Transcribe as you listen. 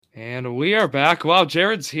And we are back. Wow,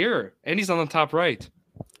 Jared's here. And he's on the top right.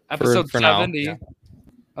 Episode For 70 now,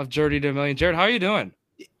 of Journey to a Million. Jared, how are you doing?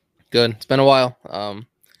 Good. It's been a while.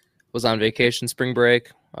 Was on vacation, spring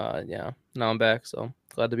break. Now I'm back, so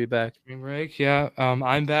glad to be back. Spring break, yeah.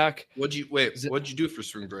 I'm back. What'd you do for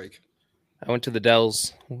spring break? I went to the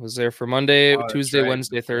Dells. Was there for Monday, Tuesday, right.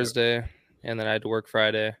 Wednesday, Thursday, and then I had to work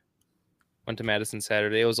Friday. Went to Madison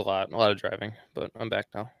Saturday. It was a lot of driving, but I'm back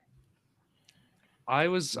now. I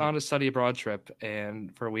was on a study abroad trip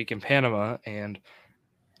and for a week in Panama, and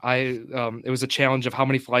it was a challenge of how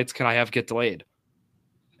many flights can I have get delayed.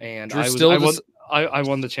 And I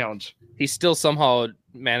won the challenge. He still somehow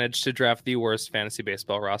managed to draft the worst fantasy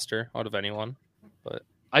baseball roster out of anyone. But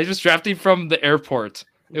I just drafted from the airport.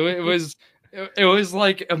 It was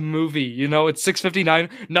like a movie, you know. It's 6:59.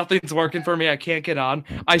 Nothing's working for me. I can't get on.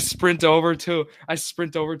 I sprint over to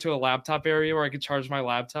a laptop area where I could charge my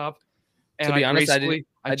laptop. And to be honest, I didn't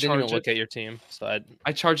even look at your team, so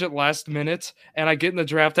I charge it last minute, and I get in the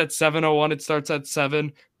draft at 7:01. It starts at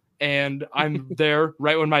 7, and I'm there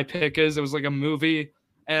right when my pick is. It was like a movie,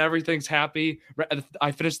 and everything's happy.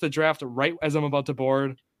 I finished the draft right as I'm about to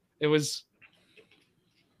board. It was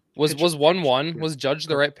 1-1. Was Judge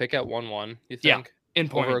the right pick at 1-1? You think? Yeah, in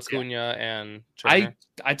points. Over Acuna and Turner?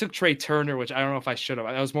 I took Trey Turner, which I don't know if I should have.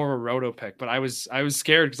 I was more of a roto pick, but I was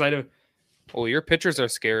scared because I do. Oh, your pitchers are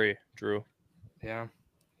scary, Drew. Yeah,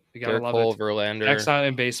 we gotta love Cole, it. Verlander. Jack's not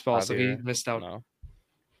in baseball, Javier. so he missed out. No.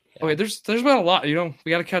 Yeah. Okay, there's been a lot. You know, we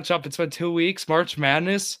got to catch up. It's been 2 weeks. March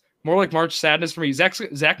Madness, more like March Sadness for me.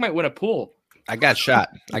 Zach might win a pool. I got shot.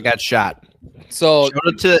 So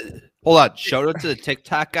Shout out to the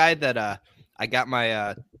TikTok guy that I got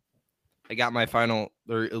my final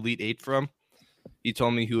or Elite 8 from. He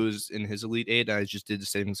told me who was in his Elite 8, and I just did the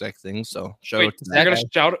same exact thing. So shout out to that. You're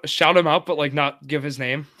gonna shout him out, but like not give his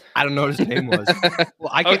name. I don't know what his name was.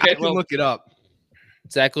 Well, I can look it up.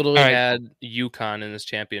 Zach literally had UConn in this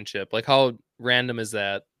championship. Like, how random is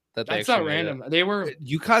that? That's not random.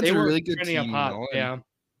 UConn's a really good team. You know?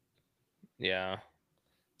 Yeah.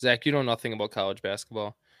 Zach, you know nothing about college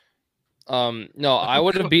basketball. No, I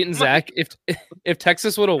would have beaten Zach if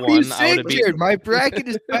Texas would have won. I would have beaten. My bracket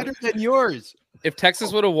is better than yours. If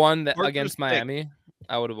Texas would have won against Miami,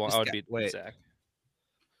 I would have won. I would beat Zach.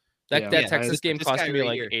 That Texas game cost me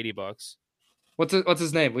like $80. What's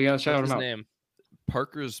his name? We gotta shout him out. Name?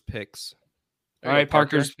 Parker's Picks. All right,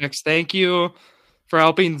 Parker's Picks. Thank you for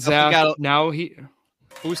helping Zach. Now he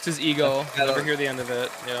boost his ego. Never hear the end of it.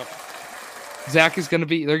 Yep. Zach is going to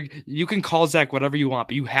be there. You can call Zach whatever you want,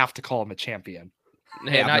 but you have to call him a champion.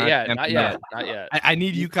 Hey, not yet. I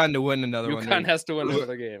need UConn to win another one. UConn has to win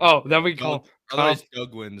another game. Oh, then we call. Otherwise,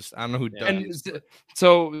 Doug wins. I don't know who Doug is.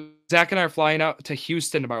 So Zach and I are flying out to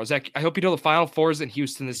Houston tomorrow. Zach, I hope you know the Final Four is in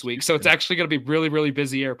Houston this week. So it's actually going to be really, really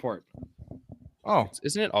busy airport. Oh,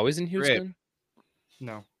 isn't it always in Houston? Great.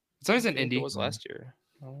 No, it's always in Indy. It was last year.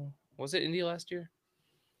 Oh, was it Indy last year?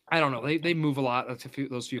 I don't know. They move a lot to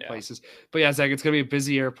those few places. But yeah, Zach, it's going to be a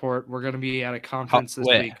busy airport. We're going to be at a conference this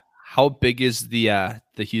week. How big is the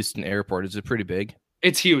Houston airport? Is it pretty big?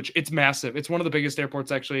 It's huge. It's massive. It's one of the biggest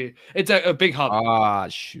airports, actually. It's a big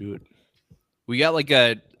hub. Shoot. We got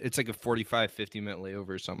it's like a 45, 50-minute layover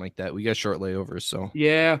or something like that. We got short layovers, so.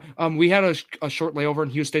 Yeah. We had a short layover in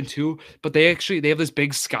Houston too, but they have this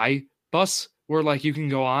big sky bus where like you can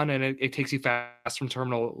go on and it takes you fast from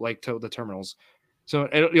terminal like to the terminals. So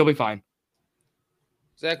you'll be fine.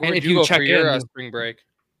 Zach, where did you go for your spring break?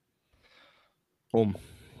 Home.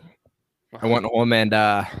 I went home and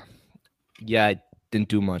I didn't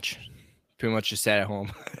do much. Pretty much just sat at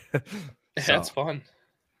home. That's fun.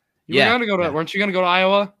 Weren't you gonna go to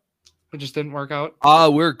Iowa? It just didn't work out.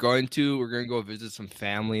 We're going to go visit some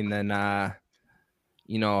family, and then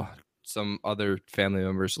some other family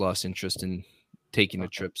members lost interest in taking a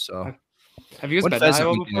trip. So have you guys been to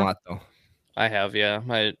Iowa before? Though. I have, yeah.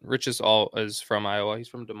 My Rich is from Iowa. He's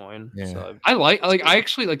from Des Moines. Yeah. So I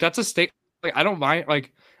actually that's a state. Like I don't mind.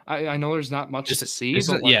 Like I know there's not much to see.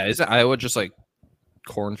 Isn't Iowa just like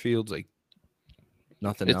cornfields, like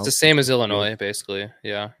nothing else? It's the same as Illinois, basically.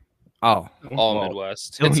 Yeah. Oh, all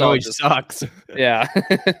Midwest. Illinois sucks. Yeah.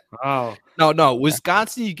 Oh no.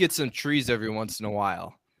 Wisconsin, you get some trees every once in a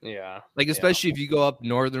while. Yeah. Like especially if you go up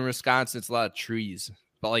northern Wisconsin, it's a lot of trees.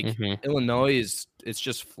 But like Illinois it's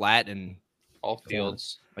just flat and all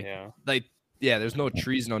fields. There's no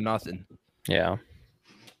trees, no nothing. Yeah.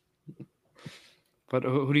 But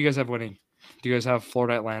who do you guys have winning? Do you guys have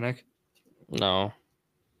Florida Atlantic? No.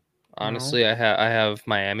 Honestly, I have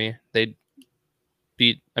Miami. They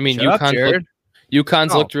beat. I mean,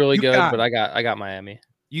 UConn's looked really good, but I got Miami.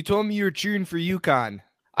 You told me you were cheering for UConn.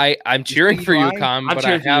 I'm cheering for lying? UConn, I'm but I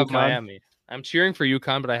cheering for have UConn. Miami. I'm cheering for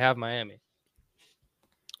UConn, but I have Miami.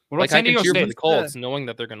 What about Like I San can Diego cheer for State? the Colts, knowing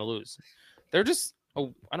that they're going to lose. They're just,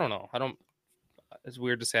 I don't know. It's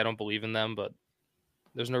weird to say I don't believe in them, but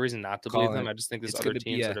there's no reason not to Call believe them. it. I just think there's It's other gonna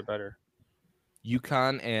be teams a- that are better.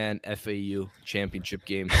 UConn and FAU championship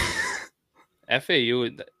game. FAU,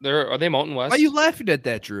 are they Mountain West? Why are you laughing at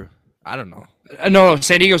that, Drew? I don't know. No,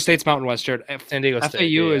 San Diego State's Mountain West, Jared. San Diego State,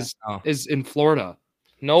 FAU yeah. is in Florida.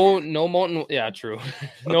 No Mountain. Yeah, true.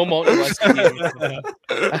 No Mountain West team.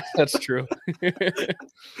 That's true.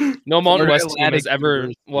 No Mountain Florida West team has Atlantic ever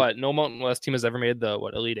University. No Mountain West team has ever made the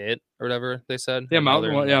Elite Eight or whatever they said. Yeah, And now Mountain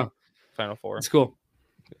they're in West. the Yeah, Final Four. it's cool.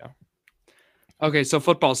 Yeah. Okay, so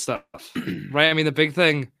football stuff, right? I mean, the big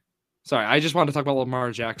thing. Sorry, I just wanted to talk about Lamar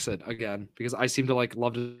Jackson again because I seem to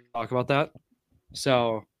love to talk about that.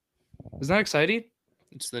 So, isn't that exciting?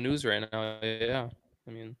 It's the news right now. Yeah,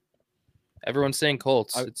 I mean, everyone's saying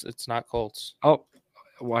Colts. It's not Colts. Oh,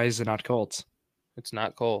 why is it not Colts? It's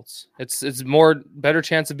not Colts. It's more better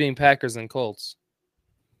chance of being Packers than Colts.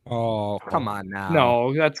 Oh, come on now.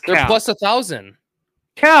 No, that's They're cap. plus 1,000.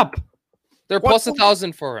 Cap. They're plus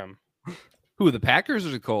 1,000 for him. Who, the Packers or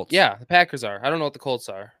the Colts? Yeah, the Packers are. I don't know what the Colts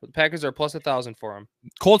are. But the Packers are plus 1,000 for him.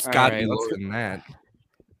 Colts All got to right, be let's lower than that.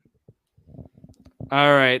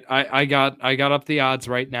 All right, I got up the odds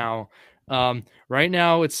right now. Right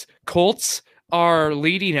now it's Colts are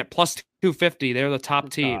leading at plus 250. They're the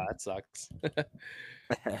top team. That sucks.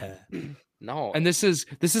 No. And this is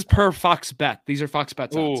per Fox Bet. These are Fox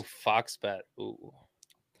Bet Ooh, odds. Fox Bet. Ooh.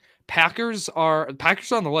 Packers are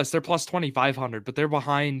on the list. They're plus 2,500, but they're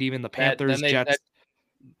behind even the Panthers, Jets.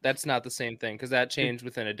 That's not the same thing because that changed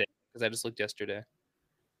within a day. Because I just looked yesterday.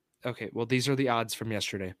 Okay, well these are the odds from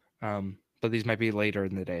yesterday. But these might be later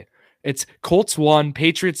in the day. It's Colts 1,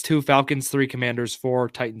 Patriots 2, Falcons 3, Commanders 4,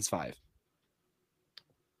 Titans 5.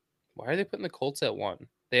 Why are they putting the Colts at 1?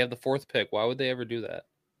 They have the 4th pick. Why would they ever do that?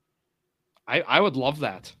 I would love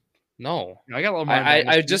that. No. I got a little more.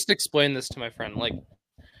 I just explained this to my friend. Like,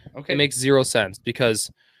 okay, it makes zero sense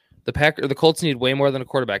because the Colts need way more than a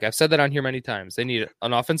quarterback. I've said that on here many times. They need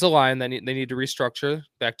an offensive line. They need to restructure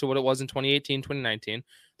back to what it was in 2018, 2019.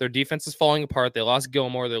 Their defense is falling apart. They lost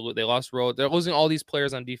Gilmore. They lost Rhodes. They're losing all these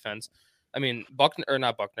players on defense. I mean,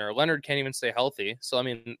 Leonard can't even stay healthy. So, I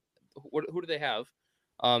mean, who do they have?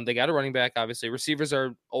 They got a running back, obviously. Receivers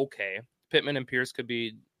are okay. Pittman and Pierce could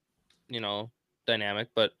be, dynamic,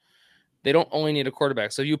 but they don't only need a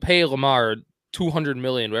quarterback. So you pay Lamar $200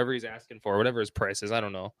 million, whatever he's asking for, whatever his price is, I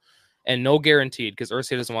don't know. And no guaranteed, because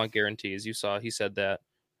Ursay doesn't want guarantees. You saw he said that.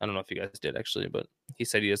 I don't know if you guys did actually, but he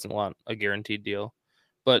said he doesn't want a guaranteed deal.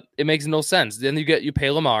 But it makes no sense. Then you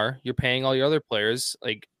pay Lamar, you're paying all your other players.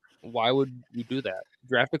 Like, why would you do that?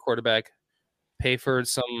 Draft a quarterback, pay for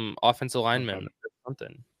some offensive lineman or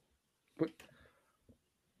something.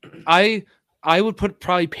 I would put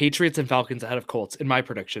probably Patriots and Falcons ahead of Colts in my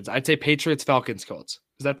predictions. I'd say Patriots, Falcons, Colts.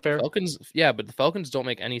 Is that fair? Falcons, yeah, but the Falcons don't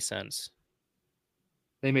make any sense.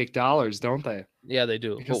 They make dollars, don't they? Yeah, they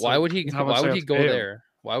do. Because but why would he? how much Why they would he have to go pay him. there?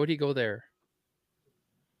 Why would he go there?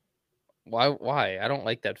 Why? I don't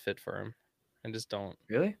like that fit for him. I just don't.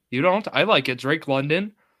 Really? You don't? I like it. Drake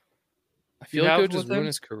London. I feel like it would just ruin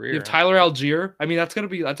his career. You have Tyler Algier. I mean, that's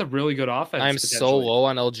a really good offense. I'm so low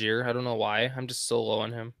on Algier. I don't know why. I'm just so low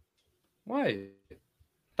on him. Why?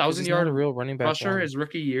 1,000 1,000-yard a real running back rusher one. his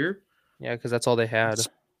rookie year. Yeah, because that's all they had.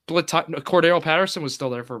 Cordero Patterson was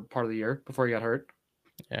still there for part of the year before he got hurt.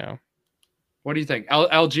 Yeah. What do you think?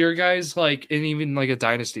 Algier guys, like in even like a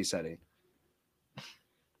dynasty setting.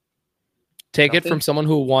 Take it from someone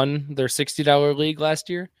who won their $60 league last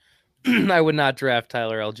year. I would not draft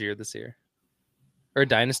Tyler Algier this year. Or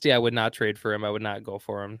Dynasty, I would not trade for him. I would not go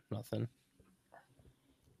for him. Nothing.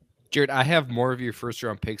 Jared, I have more of your first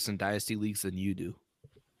round picks in Dynasty leagues than you do.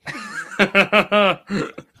 The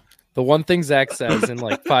one thing Zack says in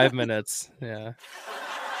like 5 minutes. Yeah.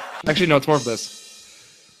 Actually, no, it's more of this.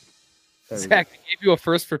 Zack, I gave you a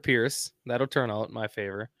first for Pierce. That'll turn out in my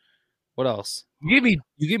favor. What else? You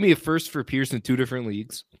gave me a first for Pierce in 2 different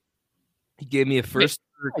leagues. You gave me a first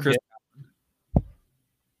for Chris.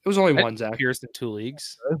 It was only one, Zach. Pierce in 2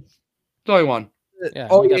 leagues. It's only one. Yeah.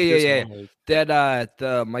 Oh we got yeah, Pierce in yeah. one league. That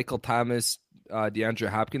the Michael Thomas, DeAndre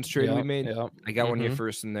Hopkins trade we made. Yeah. I got one of your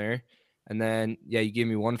first in there, and then you gave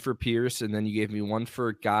me one for Pierce, and then you gave me one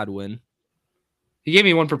for Godwin. He gave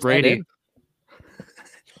me one for Brady.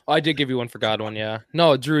 Oh, I did give you one for Godwin. Yeah.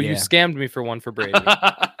 No, Drew, you scammed me for one for Brady.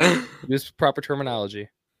 Use proper terminology.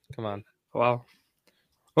 Come on. Wow.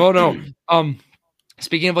 Oh no.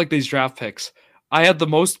 Speaking of like these draft picks, I had the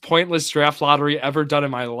most pointless draft lottery ever done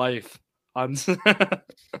in my life. On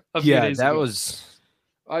Yeah, that was.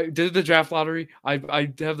 I did the draft lottery.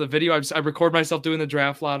 I have the video. I record myself doing the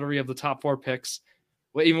draft lottery of the top 4 picks,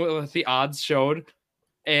 even with the odds showed,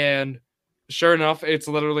 and sure enough, it's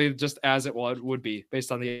literally just as it would be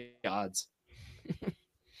based on the odds.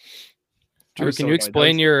 Drew, can you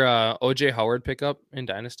explain your OJ Howard pickup in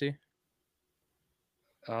Dynasty?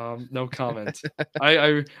 No comment.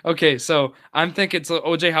 Okay, so I'm thinking so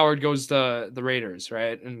OJ Howard goes to the Raiders,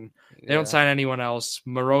 right? And they don't sign anyone else.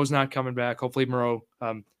 Moreau's not coming back. Hopefully Moreau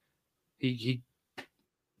I'm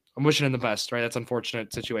wishing him the best, right? That's an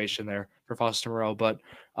unfortunate situation there for Foster Moreau, but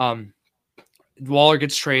Waller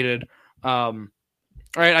gets traded. All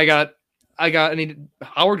right,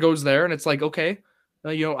 Howard goes there, and it's like, okay,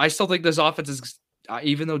 I still think this offense is,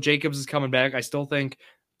 even though Jacobs is coming back, I still think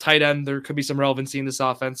tight end, there could be some relevancy in this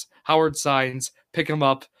offense. Howard signs, pick him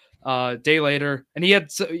up day later, and he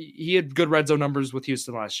had good red zone numbers with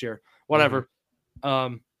Houston last year. Whatever.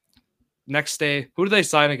 Next day, who did they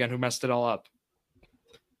sign again? Who messed it all up?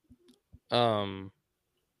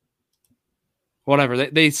 Whatever.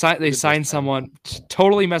 They signed someone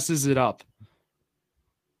totally messes it up.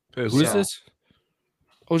 Who's this?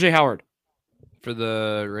 OJ Howard For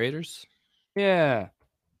the Raiders? Yeah.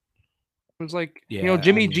 It was like,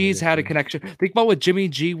 Jimmy G's had a connection. Think about what Jimmy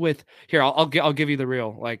G with here. I'll give you the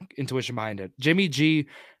real intuition behind it. Jimmy G,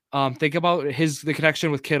 think about the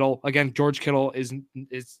connection with Kittle. Again, George Kittle is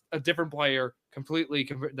a different player completely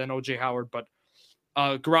than OJ Howard, but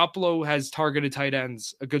Garoppolo has targeted tight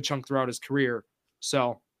ends a good chunk throughout his career.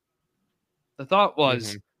 So the thought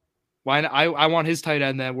was, why I want his tight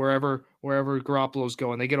end then wherever Garoppolo's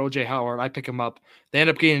going. They get OJ Howard, I pick him up. They end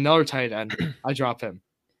up getting another tight end. I drop him.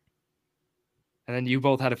 And then you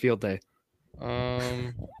both had a field day.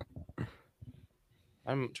 I'm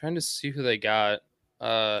trying to see who they got.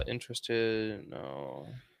 Interested? No.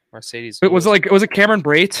 Mercedes. Was it Cameron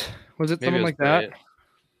Brate? Was it something like that?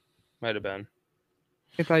 Might have been.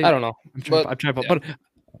 I don't know. But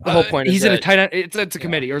the whole point is he's in a tight end. It's a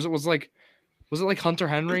committee, or was it like Hunter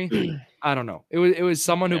Henry? I don't know. It was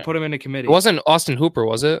someone who put him in a committee. It wasn't Austin Hooper,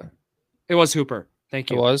 was it? It was Hooper. Thank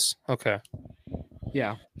you. It was? Okay.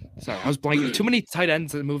 Yeah. Sorry, I was blanking. Too many tight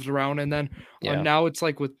ends that moved around, and then now it's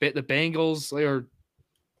like with the Bengals, or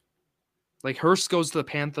like Hurst goes to the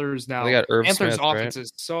Panthers now. They got Irv Panthers Smith,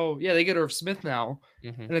 offenses, right? So they get Irv Smith now,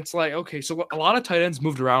 and it's like, okay, so a lot of tight ends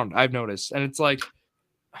moved around. I've noticed, and it's like,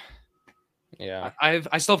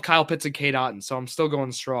 I still have Kyle Pitts and Cade Otton, so I'm still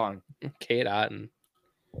going strong. Cade Otton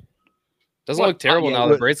doesn't look terrible now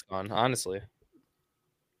that Brate's gone. Honestly,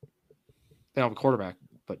 they don't have a quarterback.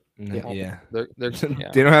 But they're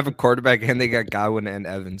they don't have a quarterback, and they got Godwin and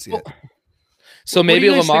Evans yet. So maybe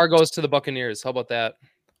Lamar goes to the Buccaneers. How about that?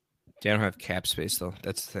 They don't have cap space though.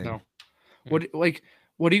 That's the thing. No. What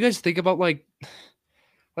do you guys think about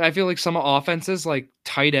I feel like some offenses like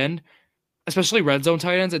tight end, especially red zone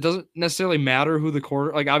tight ends, it doesn't necessarily matter who the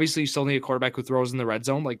obviously you still need a quarterback who throws in the red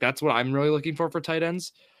zone. That's what I'm really looking for tight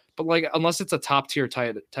ends. But unless it's a top tier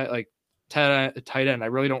tight end, I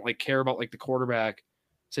really don't care about the quarterback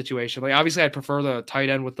situation. Obviously I'd prefer the tight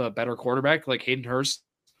end with the better quarterback, like Hayden Hurst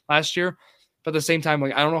last year. But at the same time, I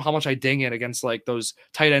don't know how much I ding it against those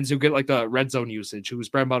tight ends who get the red zone usage, whose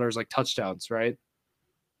bread and butter is touchdowns, right?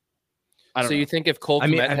 I don't know. You think if Cole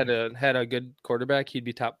Kmet had a good quarterback, he'd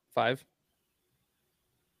be top 5?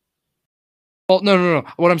 Well, no.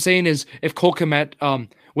 What I'm saying is, if Cole Kmet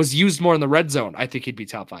was used more in the red zone, I think he'd be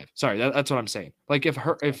top 5. Sorry, that's what I'm saying.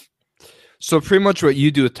 So pretty much what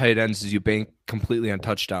you do with tight ends is you bank completely on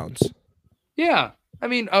touchdowns. Yeah, I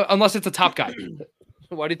mean, unless it's a top guy.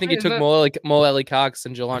 Why do you think he took Mo Alley Cox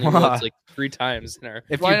and Jelani Woods 3 times?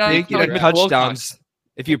 If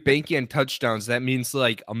you're banking on touchdowns, that means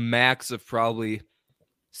a max of probably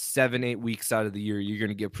 7-8 weeks out of the year you're going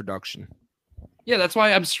to get production. Yeah, that's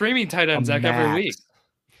why I'm streaming tight ends every week.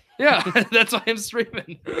 Yeah, that's why I'm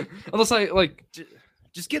streaming. Unless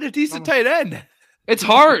just get a decent tight end. It's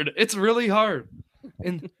hard. It's really hard.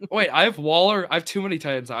 And wait, I have Waller. I have too many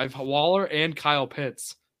tight ends. I have Waller and Kyle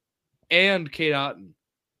Pitts and Cade Otton.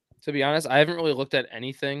 To be honest, I haven't really looked at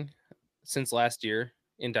anything since last year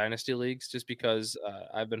in dynasty leagues, just because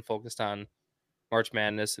I've been focused on March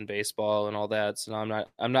Madness and baseball and all that. So now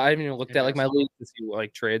I haven't even looked at my league to see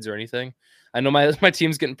trades or anything. I know my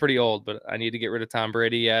team's getting pretty old, but I need to get rid of Tom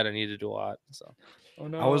Brady yet. I need to do a lot. So, oh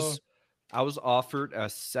no, I was offered a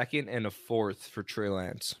 2nd and a 4th for Trey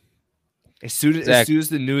Lance. As soon as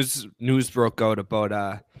the news broke out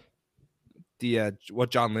about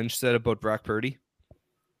what John Lynch said about Brock Purdy.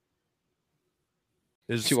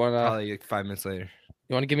 It was probably 5 minutes later.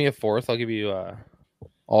 You want to give me a 4th? I'll give you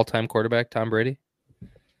all-time quarterback Tom Brady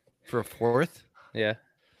for a 4th. Yeah.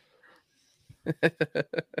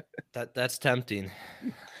 That's tempting.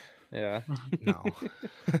 Yeah. No,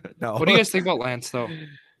 no. What do you guys think about Lance though?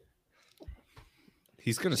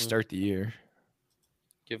 He's gonna start the year,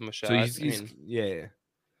 Give him a shot. so I he's mean, yeah.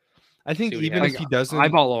 I think See what he even has. if he doesn't,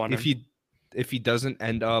 eyeball on if him. he doesn't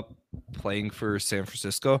end up playing for San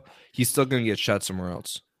Francisco, he's still gonna get shot somewhere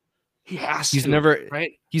else. He has He's to, never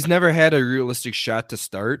right? He's never had a realistic shot to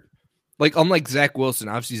start. Like unlike Zach Wilson,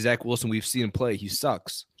 obviously Zach Wilson, we've seen him play. He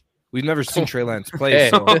sucks. We've never seen Trey Lance play. Hey,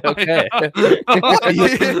 So okay.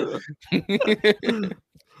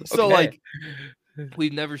 So Okay. like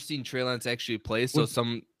we've never seen Trey Lance actually play. So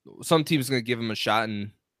some team's gonna give him a shot,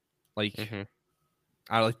 and like Mhm.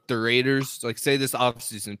 I like the Raiders. Like say this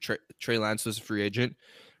offseason Trey Lance was a free agent.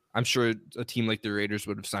 I'm sure a team like the Raiders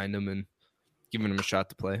would have signed him and given him a shot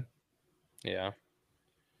to play. Yeah.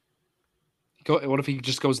 What if he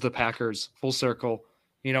just goes to the Packers full circle?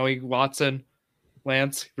 Watson,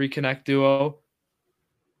 Lance, reconnect duo.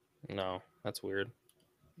 No, that's weird.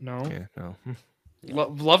 No, Yeah, no.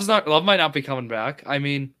 Love might not be coming back. I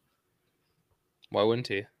mean, Why wouldn't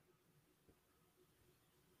he?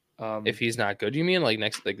 If he's not good, you mean like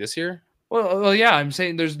this year? well, yeah, I'm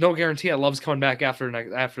saying there's no guarantee that Love's coming back after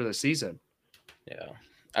the season. Yeah.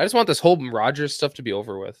 I just want this whole Rodgers stuff to be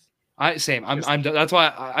over with. I'm that's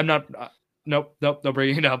why I'm not. Nope, don't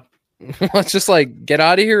bring it up. Let's just like get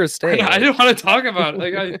out of here or stay. I didn't want to talk about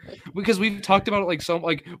it, because we've talked about it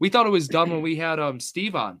we thought it was done when we had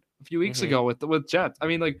Steve on a few weeks ago with Jets. I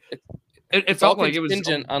mean, like it It's all felt like it was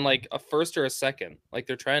contingent on like a first or a second. Like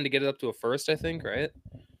they're trying to get it up to a first, I think, right?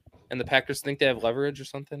 And the Packers think they have leverage or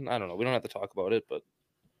something. I don't know. We don't have to talk about it, but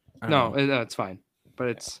it's fine. But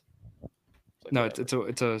it's like, no, whatever.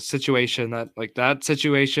 it's a situation that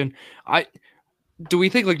situation. Do we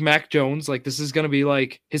think like Mac Jones, like this is gonna be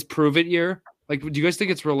like his prove it year? Like, do you guys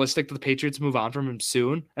think it's realistic that the Patriots move on from him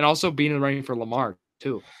soon? And also being in the running for Lamar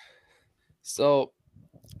too. So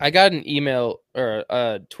I got an email or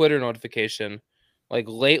a Twitter notification like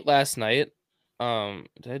late last night.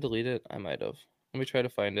 Did I delete it? I might have. Let me try to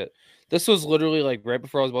find it. This was literally like right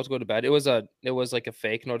before I was about to go to bed. It was like a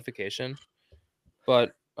fake notification.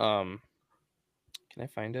 But can I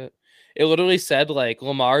find it? It literally said like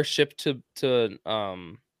Lamar shipped to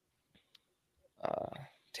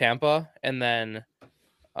Tampa, and then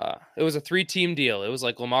it was a 3-team deal. It was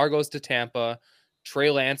like Lamar goes to Tampa,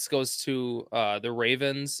 Trey Lance goes to the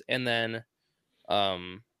Ravens, and then what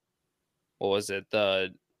was it?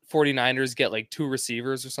 The 49ers get like 2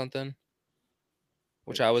 receivers or something.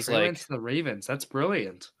 Which I was Trey like, Lance to the Ravens. That's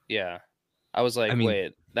brilliant. yeah. I was like, I mean,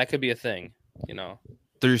 wait, that could be a thing, The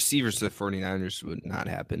receivers to the 49ers would not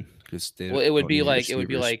happen because they Well, it would don't be need like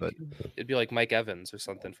receivers, but it'd be like Mike Evans or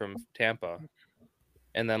something from Tampa.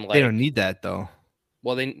 And then they don't need that though.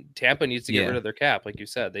 Well, Tampa needs to get Yeah. rid of their cap, like you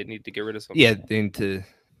said. They need to get rid of some. Yeah, they need to.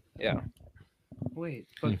 Yeah. Wait,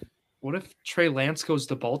 but what if Trey Lance goes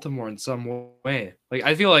to Baltimore in some way? Like,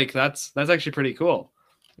 I feel like that's actually pretty cool.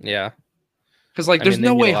 Yeah. Because like, I there's mean, they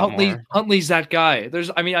no need way a lot more. Huntley's that guy.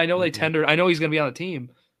 I know they Mhm. tendered. I know he's gonna be on the team.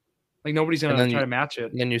 Like nobody's And gonna then try to match it.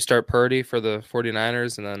 And then you start Purdy for the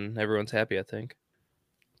 49ers, and then everyone's happy, I think.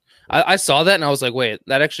 I saw that, and I was like, wait,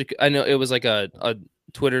 that actually... I know it was like a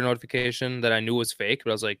Twitter notification that I knew was fake,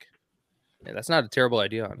 but I was like, yeah, that's not a terrible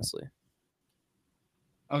idea, honestly.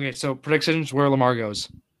 Okay, so predictions where Lamar goes.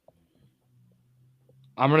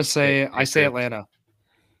 I'm gonna say I say Atlanta.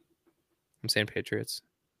 I'm saying Patriots.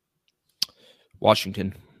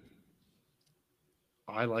 Washington.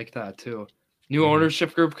 I like that too. New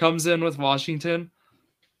ownership group comes in with Washington.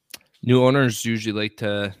 New owners usually like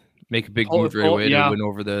to make a big move right away to win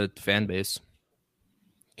over the fan base.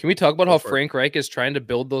 Can we talk about how Frank Reich is trying to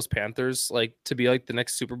build those Panthers like to be like the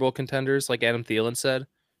next Super Bowl contenders, like Adam Thielen said?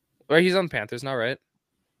 Right, he's on the Panthers now, right?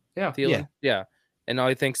 Yeah. Thielen? Yeah. And now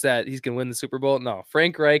he thinks that he's gonna win the Super Bowl. No,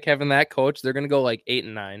 Frank Reich having that coach, they're gonna go like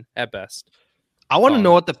 8-9 at best. I want to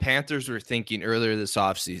know what the Panthers were thinking earlier this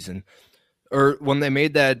offseason, or when they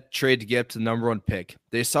made that trade to get up to the number 1 pick.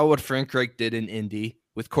 They saw what Frank Reich did in Indy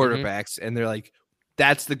with quarterbacks, and they're like,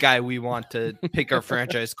 that's the guy we want to pick our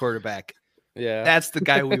franchise quarterback. Yeah. That's the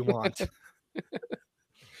guy we want.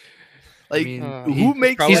 Like, who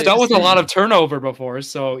makes he's dealt with a lot of turnover before,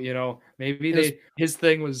 so maybe his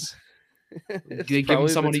thing was they give him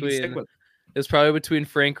someone he can stick with. It's probably between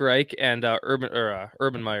Frank Reich and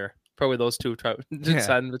Urban Meyer. Probably those two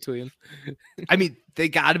decide in between. I mean, they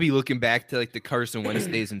got to be looking back to like the Carson Wentz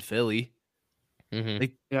days in Philly.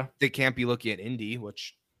 They can't be looking at Indy,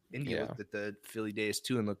 which Indy looked at the Philly days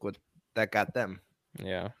too, and look what that got them.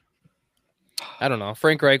 Yeah. I don't know.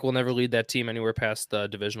 Frank Reich will never lead that team anywhere past the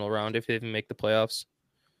divisional round if they even make the playoffs.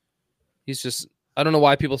 He's just I don't know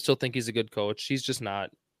why people still think he's a good coach. He's just not.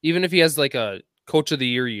 Even if he has like a coach of the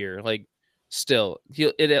year, like still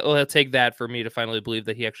it'll take that for me to finally believe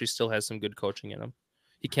that he actually still has some good coaching in him.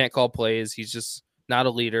 He can't call plays. He's just not a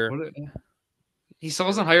leader. He still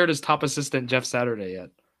hasn't hired his top assistant, Jeff Saturday, yet.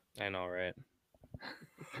 I know, right?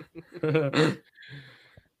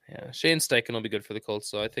 Yeah, Shane Steichen will be good for the Colts,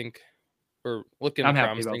 so I think we're looking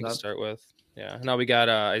promising to start with. Yeah, now we got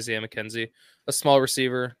Isaiah McKenzie, a small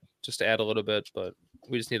receiver, just to add a little bit, but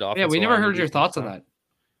we just need offensive. Yeah, we never heard your thoughts on that.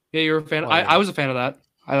 Yeah, you're a fan. I was a fan of that.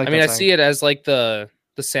 I mean, I see it as like the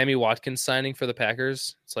Sammy Watkins signing for the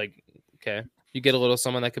Packers. It's like, okay, you get a little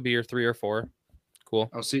someone that could be your 3 or 4. Cool.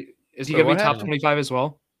 Oh, see, is he gonna be top 25 as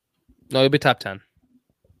well? No, he'll be top 10.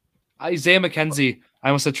 Isaiah McKenzie. I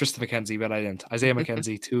almost said Tristan McKenzie, but I didn't. Isaiah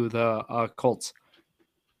McKenzie to the Colts.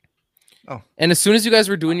 Oh, and as soon as you guys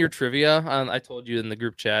were doing your trivia, I told you in the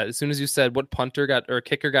group chat. As soon as you said what punter got or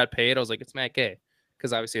kicker got paid, I was like, it's Matt Gay,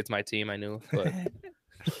 because obviously it's my team. I knew, but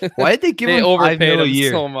why did they give him $5 million a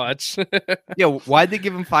year so much? Yeah, why did they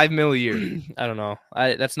give him $5 million a year? I don't know.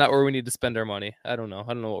 That's not where we need to spend our money. I don't know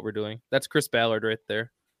what we're doing. That's Chris Ballard right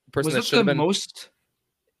there. The person was that it the most?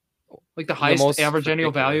 Like the highest average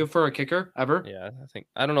annual value for a kicker ever? Yeah,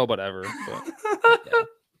 I don't know about ever, but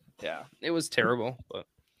yeah, it was terrible. But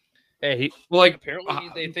hey,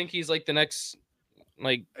 apparently they think he's like the next,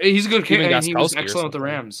 like he's a good kicker. And he was excellent with the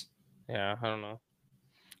Rams. Yeah, I don't know.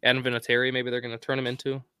 Adam Vinatieri, maybe they're gonna turn him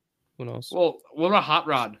into. Who knows? Well, what about Hot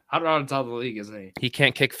Rod? Hot Rod's out of the league, isn't he? He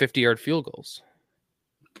can't kick 50-yard field goals.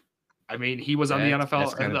 I mean, he was on the NFL.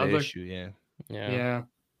 That's kind of the issue, yeah.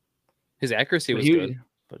 His accuracy was good.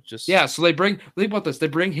 But just so think about this. They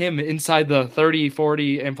bring him inside the 30,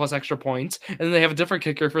 40, and plus extra points, and then they have a different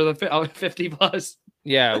kicker for the 50 plus.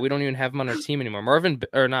 Yeah, we don't even have him on our team anymore.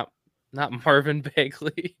 Not Marvin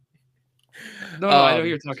Bagley. No, I know who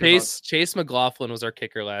you're talking about. Chase McLaughlin was our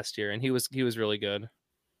kicker last year, and he was really good.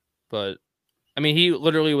 But I mean, he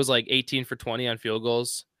literally was like 18 for 20 on field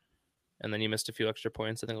goals, and then he missed a few extra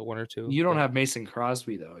points. I think 1 or 2. You don't have Mason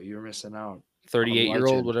Crosby though. You're missing out.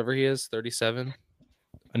 38-year-old, whatever he is, 37.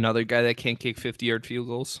 Another guy that can't kick 50-yard field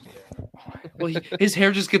goals. Well, his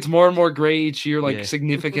hair just gets more and more gray each year,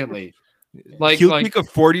 significantly. He'll kick a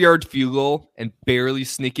 40-yard field goal and barely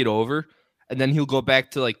sneak it over, and then he'll go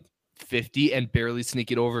back to like 50 and barely sneak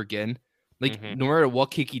it over again. No matter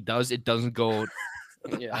what kick he does, it doesn't go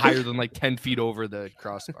higher than like 10 feet over the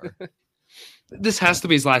crossbar. This has to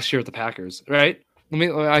be his last year with the Packers, right? I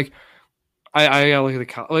mean, I look at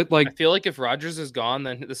the I feel like if Rodgers is gone,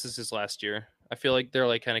 then this is his last year. I feel like they're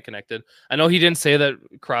like kind of connected. I know he didn't say that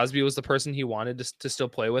Crosby was the person he wanted to still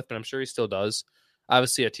play with, but I'm sure he still does.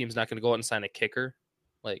 Obviously, a team's not going to go out and sign a kicker.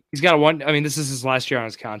 Like he's got one. I mean, this is his last year on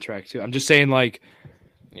his contract too. I'm just saying,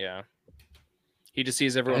 yeah, he just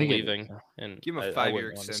sees everyone leaving and give him a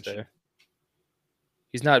 5-year extension.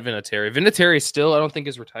 He's not Vinatieri. Vinatieri still, I don't think,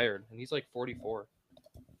 is retired, and he's like 44.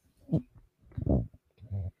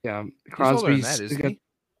 Yeah, Crosby's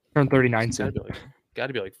turned 39 soon. Got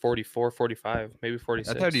to be like 44, 45, maybe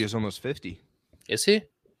 46. I thought he was almost 50. Is he?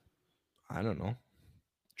 I don't know.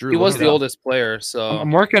 He was the oldest player, so I'm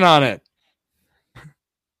working on it.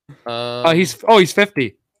 He's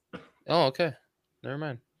 50. Oh, okay. Never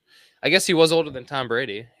mind. I guess he was older than Tom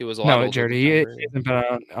Brady. He was a lot older. No, Jared, he hasn't been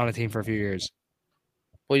on a team for a few years.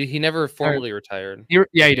 Well, he never formally retired. Yeah,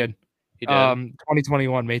 he did. He did.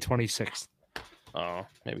 2021, May 26th. Oh,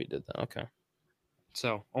 maybe he did that. Okay.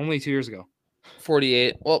 So only 2 years ago.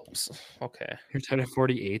 48. Well, okay. You're tied at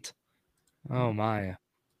 48. Oh my.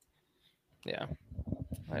 Yeah.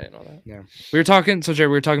 I didn't know that. Yeah. Jerry,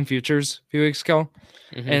 we were talking futures a few weeks ago.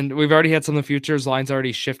 Mm-hmm. And we've already had some of the futures lines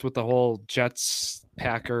already shift with the whole Jets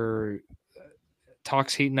Packer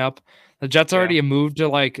talks heating up. The Jets already moved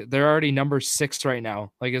to they're already number 6 right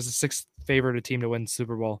now. As the 6th favorite team to win the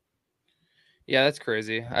Super Bowl. Yeah, that's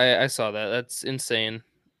crazy. I saw that. That's insane.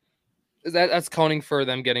 That's counting for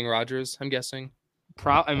them getting Rodgers, I'm guessing.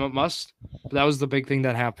 It must. But that was the big thing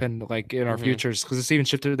that happened in our futures, because it's even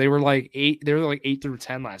shifted. They were like 8. They were like 8 through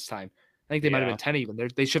 10 last time. I think they might have been 10 even.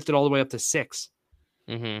 They shifted all the way up to 6.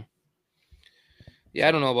 Mm-hmm. Yeah,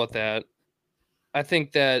 I don't know about that. I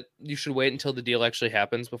think that you should wait until the deal actually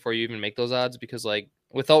happens before you even make those odds, because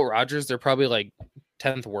without Rodgers, they're probably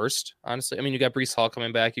 10th worst. Honestly, I mean, you got Breece Hall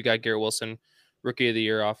coming back. You got Garrett Wilson, Rookie of the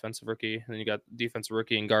Year, offensive rookie, and then you got defensive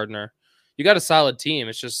rookie and Gardner. You got a solid team.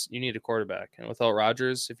 It's just you need a quarterback. And without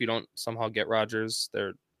Rodgers, if you don't somehow get Rodgers,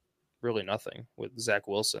 they're really nothing with Zach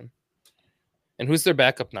Wilson. And who's their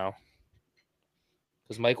backup now?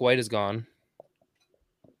 Because Mike White is gone.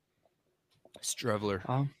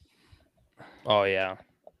 Strevler. Oh, yeah.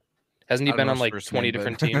 Hasn't he been on 20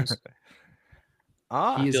 different teams?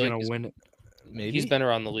 Ah, He is feel like gonna he's- win it. maybe. He's been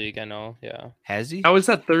around the league. I know. Yeah. Has he? That was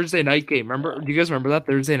that Thursday night game. Remember? Do you guys remember that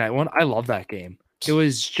Thursday night one? I love that game. It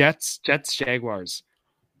was Jets Jaguars.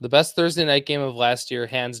 The best Thursday night game of last year,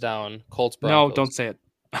 hands down. Colts No, Broncos. don't say it.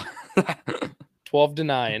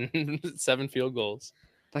 12-9, 7 field goals.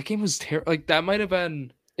 That game was terrible. Like that might have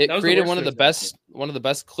been. It That was the created worst one of the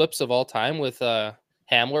best clips of all time with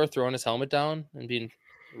Hamler throwing his helmet down and being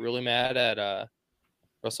really mad at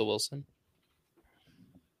Russell Wilson.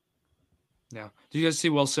 Yeah. Did you guys see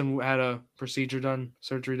Wilson had a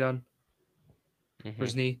surgery done for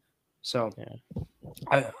his knee? So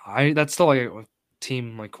Yeah. I that's still like a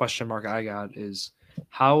team like question mark I got is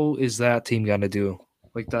how is that team gonna do?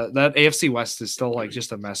 Like that AFC West is still like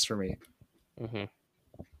just a mess for me. Mm-hmm.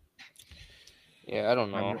 Yeah, I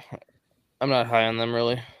don't know. I'm not high on them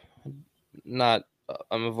really. Not.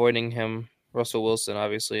 I'm avoiding him, Russell Wilson,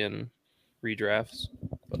 obviously in redrafts.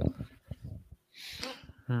 But...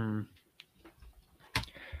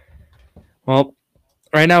 Well,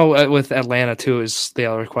 right now with Atlanta too is the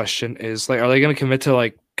other question is like, are they going to commit to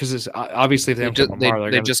like because it's obviously if they don't get Lamar,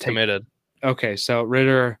 they just committed. Okay, so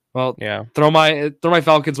Ritter. Well, Yeah. Throw my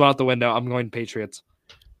Falcons one out the window. I'm going Patriots.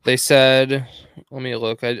 They said, let me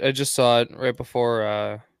look. I just saw it right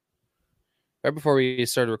before we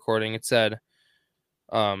started recording. It said,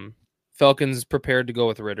 Falcons prepared to go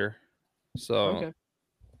with Ritter. So, Okay.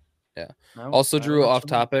 Yeah. No, Also, Drew, off that's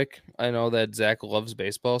topic. I know that Zack loves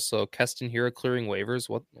baseball. So, Keston Hiura clearing waivers.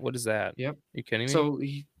 What is that? Yep. You kidding me? So,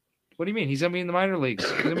 what do you mean? He's gonna be in the minor leagues.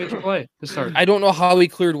 He's gonna be in AAA to start. I don't know how he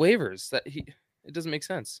cleared waivers. It doesn't make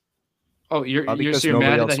sense. Oh, you're because you're nobody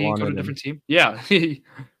mad else that he didn't go to a wanted different team? Yeah.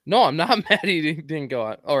 No, I'm not mad he didn't go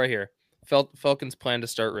out. Oh, right here. Falcons plan to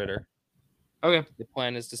start Ritter. Okay. The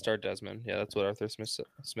plan is to start Desmond. Yeah, that's what Arthur Smith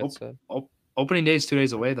said. Opening day is 2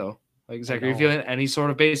 days away though. Like, Zach, are you know. feeling any sort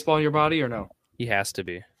of baseball in your body or no? He has to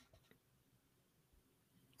be.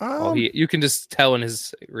 You can just tell in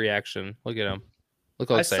his reaction. Look at him. Look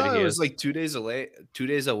how I excited saw he it is. was like 2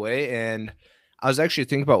 days away, and I was actually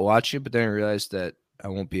thinking about watching it, but then I realized that I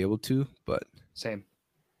won't be able to. But Same.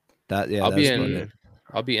 I'll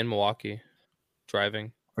I'll be in Milwaukee,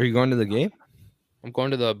 driving. Are you going to the game? I'm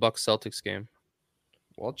going to the Bucks Celtics game.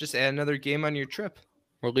 Well, just add another game on your trip.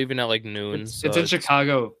 We're leaving at like noon. It's in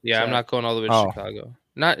Chicago. Yeah, Zach. I'm not going all the way to Chicago.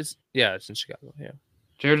 It's in Chicago. Yeah.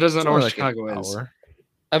 Jared doesn't know where Like Chicago is.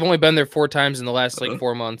 I've only been there 4 times in the last like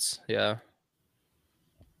 4 months. Yeah.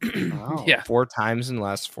 Wow. Yeah. 4 times in the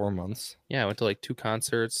last 4 months. Yeah, I went to like 2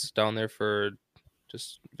 concerts down there for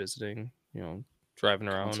just visiting, driving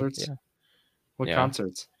around. Concerts? Yeah. What Yeah.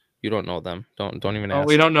 concerts? You don't know them. Don't even ask. Oh,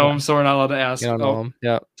 we don't know them, so we're not allowed to ask. You don't know them.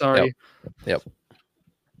 Yeah. Sorry. Yep.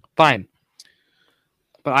 Fine.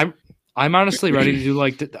 But I'm honestly ready to do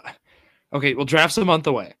like okay, well, draft's a month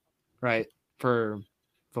away, right? For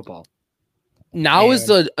football. Now is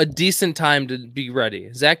a decent time to be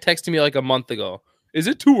ready. Zach texted me like a month ago. Is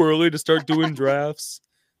it too early to start doing drafts?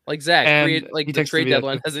 Like Zach, And the texted trade me that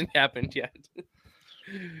deadline too. hasn't happened yet.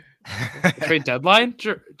 Trade deadline?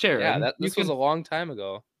 Jared. Yeah, this was a long time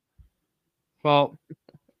ago. Well,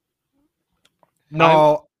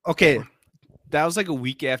 No, okay. That was like a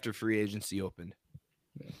week after free agency opened.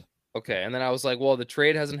 Okay, and then I was like, well, the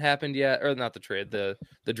trade hasn't happened yet, or not the trade, the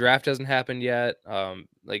draft hasn't happened yet.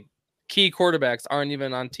 Like key quarterbacks aren't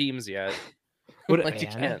even on teams yet. Like you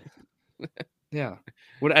can't. Yeah.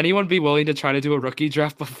 Would anyone be willing to try to do a rookie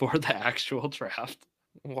draft before the actual draft?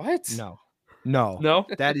 What? No. No?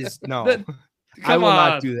 That is no. Then- I will on.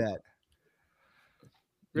 not do that.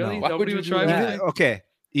 Really? No. Why would Nobody you would do try that? with it? Okay.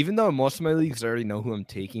 Even though most of my leagues already know who I'm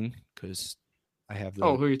taking because I have who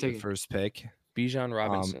are you the taking? first pick. Bijan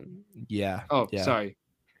Robinson. Yeah. Oh, yeah. sorry.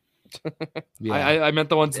 Yeah. I meant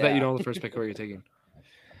the ones that Yeah. you know the first pick who you're taking.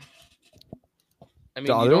 I mean,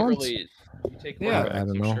 the you other don't ones? really you take Yeah. quarterbacks, I don't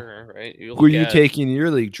I'm know. sure, right? Who are you taking in your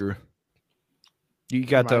league, Drew? You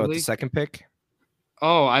got My the league? second pick?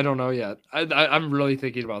 Oh, I don't know yet. I'm really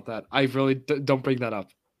thinking about that. I really don't bring that up.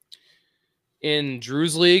 In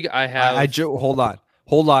Drew's league, I have. Hold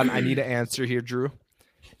on. I need an answer here, Drew.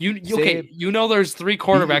 Okay? You know, there's 3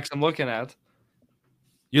 quarterbacks I'm looking at.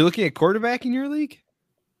 You're looking at quarterback in your league?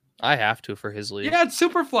 I have to for his league. Yeah, it's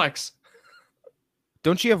super flex.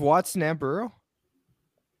 Don't you have Watson and Burrow?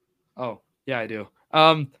 Oh, yeah, I do.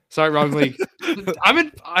 Sorry, wrong league.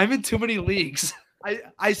 I'm in too many leagues.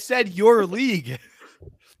 I said your league.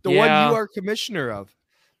 The one Yeah. you are commissioner of.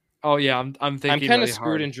 Oh yeah, I'm thinking. I'm kind really of screwed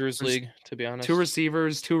hard. in Drew's There's league, to be honest. 2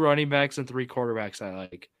 receivers, 2 running backs, and 3 quarterbacks I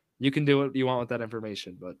like. You can do what you want with that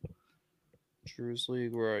information, but Drew's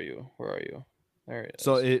league, where are you? There it is.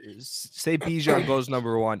 So say Bijan goes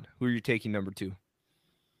number 1. Who are you taking number 2?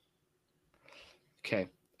 Okay.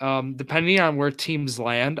 Depending on where teams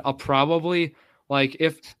land, I'll probably like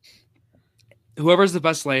if whoever's the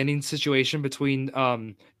best landing situation between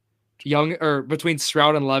between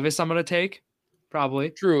Stroud and Levis, I'm gonna take probably.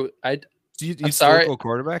 Drew, Do you I'm still sorry. go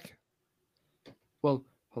quarterback? Well,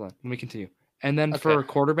 hold on, let me continue. And then Okay. for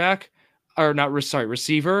quarterback, or not,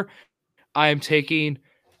 receiver, I am taking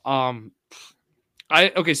Smith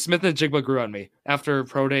and Jigba grew on me after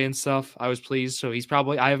pro day and stuff. I was pleased, so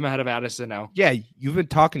I have him ahead of Addison now. Yeah, you've been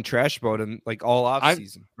talking trash about him like all off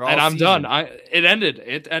season. And I'm done. It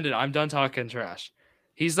ended. I'm done talking trash.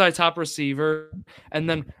 He's my top receiver, and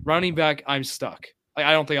then running back, I'm stuck.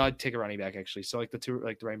 I don't think I'd take a running back actually. So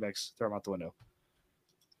the running backs, throw them out the window.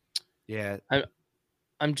 Yeah,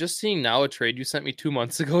 I'm just seeing now a trade you sent me 2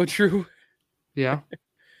 months ago, Drew. Yeah.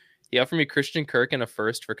 You offered me Christian Kirk and a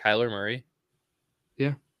first for Kyler Murray.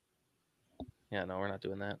 Yeah. Yeah, no, we're not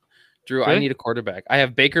doing that. Drew, Really? I need a quarterback. I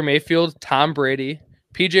have Baker Mayfield, Tom Brady,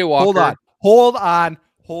 PJ Walker. Hold on.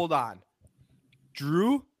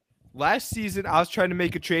 Drew, last season I was trying to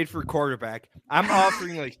make a trade for a quarterback. I'm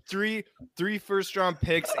offering like three first-round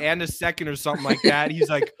picks and a second or something like that. He's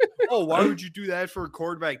like, "Oh, why would you do that for a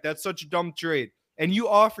quarterback? That's such a dumb trade." And you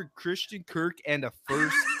offered Christian Kirk and a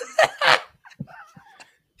first.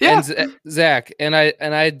 Yeah, and Zach, and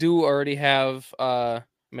I do already have. I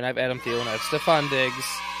have Adam Thielen, I have Stephon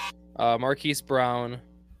Diggs, Marquise Brown,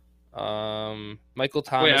 Michael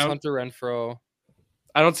Thomas, Hunter Renfrow.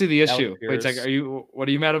 I don't see the issue. Wait, Zach, what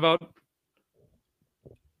are you mad about?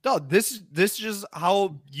 No, this is just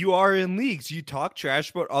how you are in leagues. You talk trash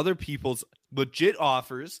about other people's legit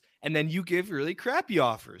offers, and then you give really crappy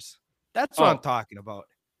offers. That's what I'm talking about.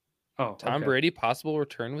 Oh, Tom Brady possible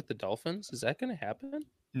return with the Dolphins. Is that going to happen?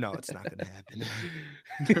 No, it's not going to happen.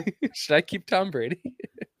 Should I keep Tom Brady?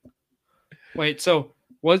 Wait, so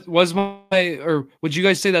would you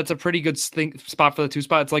guys say that's a pretty good spot for the two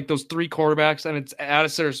spot? It's like those three quarterbacks, and it's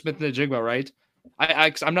Addison or Smith and Jigba, right?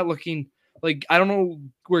 I'm not looking like I don't know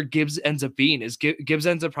where Gibbs ends up being. Is Gibbs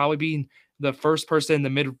ends up probably being the first person in the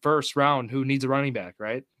mid-first round who needs a running back,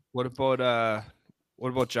 right? What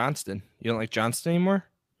about Johnston? You don't like Johnston anymore?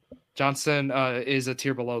 Johnston is a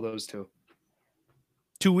tier below those two.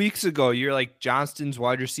 2 weeks ago, you're like Johnston's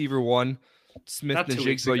wide receiver 1, Smith and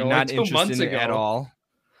Jigba. You're not interested in it at all.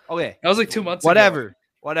 Okay, that was like 2 months ago.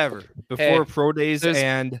 Whatever. Before pro days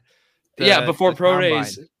and before pro combine.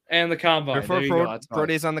 days and the combine. Before pro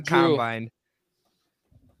days on the combine.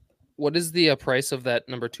 What is the price of that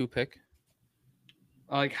number 2 pick?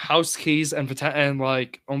 Like house keys and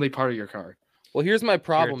like only part of your car. Well, here's my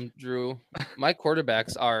problem, Drew. My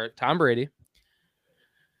quarterbacks are Tom Brady,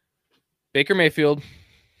 Baker Mayfield,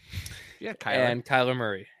 and Kyler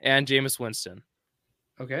Murray, and Jameis Winston.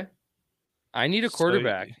 Okay. I need a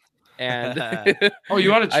quarterback. And you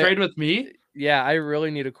want to trade with me? Yeah, I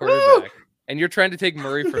really need a quarterback. Woo! And you're trying to take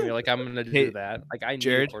Murray from me, like I'm going to do that. Like I need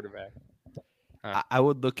a quarterback. I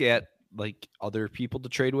would look at like other people to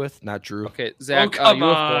trade with, not Drew. Okay, Zach,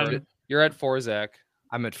 you're at 4, Zach.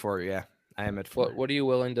 I'm at 4, yeah. I am at 4. What are you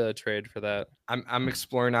willing to trade for that? I'm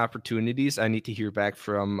exploring opportunities. I need to hear back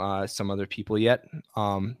from some other people yet.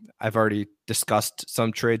 I've already discussed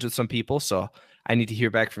some trades with some people, so I need to hear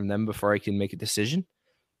back from them before I can make a decision.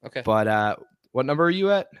 Okay. But what number are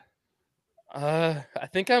you at? I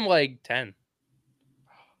think I'm like 10.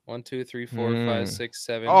 1, 2, 3, 4, 5, 6,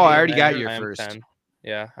 7. Oh, 8, I already 9, got your 10. first.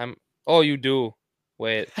 Yeah, I'm. Oh, you do.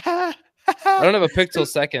 Wait. I don't have a pick till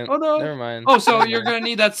second. Oh no. Never mind. Oh, so you're gonna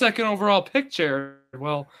need that second overall pick, Jared.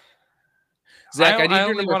 Well, Zach, I need your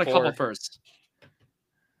only number want 4. a couple first.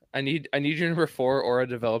 I need your number 4 or a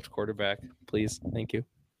developed quarterback, please. Thank you.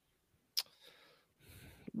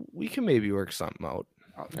 We can maybe work something out.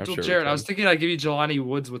 Sure Jared, I was thinking I'd give you Jelani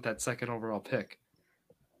Woods with that second overall pick.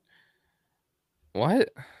 What?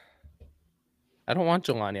 I don't want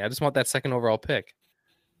Jelani. I just want that second overall pick.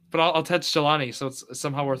 But I'll touch Jelani, so it's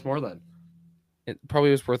somehow worth more then. It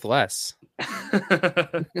probably was worth less.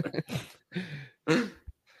 I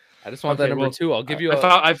just want that number 2. I'll give you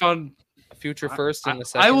I found a future first in the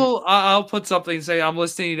second. I'll put something saying I'm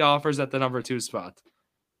listing offers at the number 2 spot.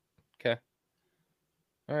 Okay.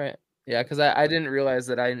 All right. Yeah, because I didn't realize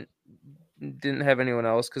that I didn't have anyone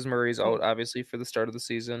else because Murray's out, obviously, for the start of the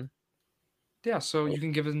season. Yeah, so you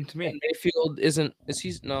can give it to me. And Mayfield is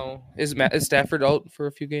Stafford out for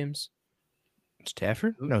a few games?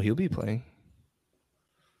 Stafford? No, he'll be playing.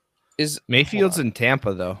 Is Mayfield's in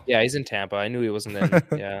Tampa though? Yeah, he's in Tampa. I knew he wasn't in.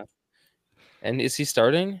 Yeah. And is he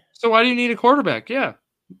starting? So why do you need a quarterback? Yeah.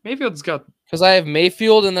 Mayfield's got because I have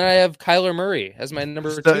Mayfield and then I have Kyler Murray as my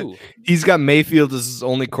number 2. He's got Mayfield as his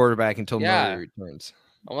only quarterback until Murray returns.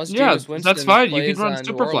 Unless Jameis Winston that's fine. You plays can run on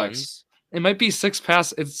Superflex. It might be 6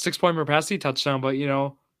 it's 6 point per passing touchdown, but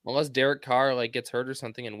Unless Derek Carr like gets hurt or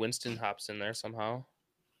something and Winston hops in there somehow.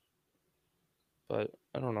 But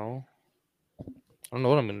I don't know. I don't know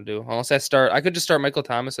what I'm gonna do. Unless I could just start Michael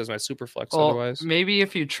Thomas as my super flex. Otherwise, maybe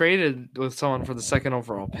if you traded with someone for the second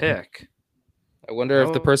overall pick. I wonder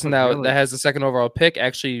if the person that has the second overall pick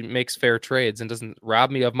actually makes fair trades and doesn't rob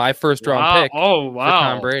me of my first round pick. Oh wow! For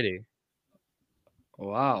Tom Brady.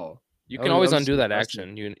 Wow. You can always undo that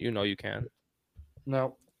action. You know you can.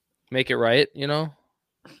 No. Make it right.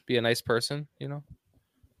 Be a nice person.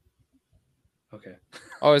 Okay.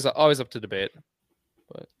 Always up to debate.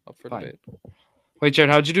 But up for debate. Wait,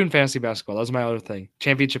 Jared, how'd you do in fantasy basketball? That was my other thing.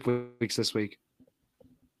 Championship weeks this week.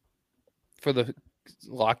 For the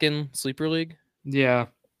lock-in sleeper league? Yeah.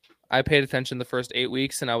 I paid attention the first 8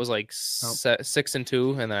 weeks, and I was like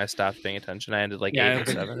 6-2, and then I stopped paying attention. I ended like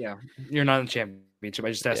 8-7. Yeah, you're not in championship.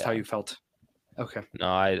 I just asked how you felt. Okay. No,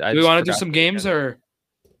 I do we want to do some games or?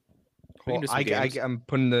 Well, I'm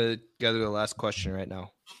putting together the last question right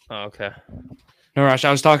now. Oh, okay. No rush.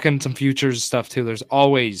 I was talking some futures stuff too. There's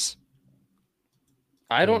always.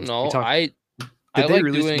 I don't know. Did they like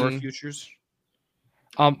release more futures?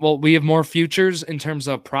 Well, we have more futures in terms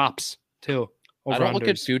of props too. I don't look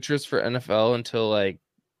at futures for NFL until like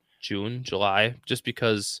June, July, just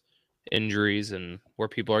because injuries and where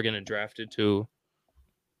people are getting drafted to.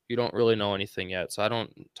 You don't really know anything yet, so I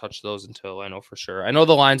don't touch those until I know for sure. I know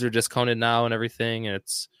the lines are discounted now and everything, and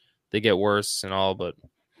they get worse and all, but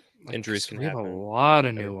injuries can happen. We have a lot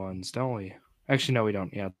of new ones, don't we? Actually, no, we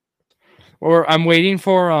don't yet. Or I'm waiting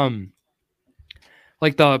for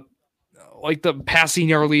like the passing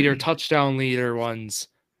yard leader, touchdown leader ones,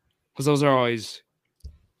 because those are always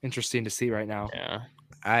interesting to see right now. Yeah.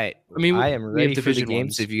 All right. I am ready for the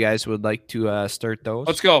games. If you guys would like to start those,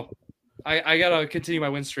 let's go. I gotta continue my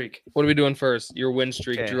win streak. What are we doing first? Your win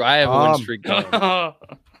streak, okay. Drew. I have a win streak going.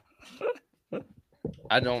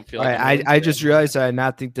 I don't feel. Like I just realized I did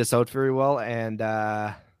not think this out very well, and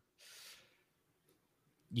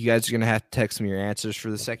you guys are gonna have to text me your answers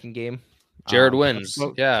for the second game. Jared wins.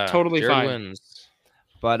 Yeah, totally Jared fine. Wins.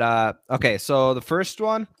 But okay, so the first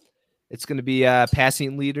one, it's gonna be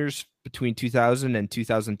passing leaders between 2000 and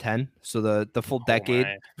 2010. So the full decade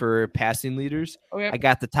for passing leaders. Okay. I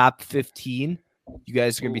got the top 15. You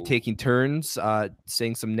guys are gonna be taking turns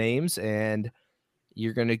saying some names, and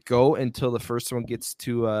you're gonna go until the first one gets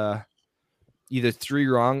to either 3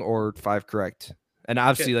 wrong or 5 correct. And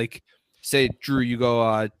obviously, like say Drew, you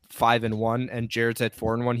go 5-1, and Jared's at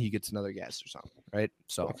 4-1, he gets another guess or something, right?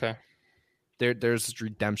 So okay, there's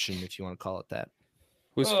redemption if you want to call it that.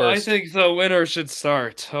 Who's first? I think the winner should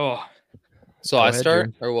start. Oh, so I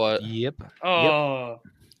start or what? Yep. Oh. Yep.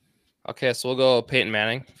 Okay, so we'll go Peyton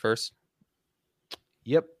Manning first.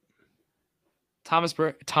 Yep. Thomas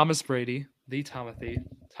Brady, Tom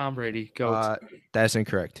Brady. Go. That's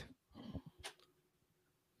incorrect.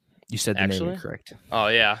 You said the name incorrect. Oh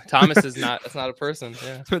yeah, Thomas is not. That's not a person.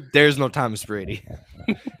 Yeah. There's no Thomas Brady.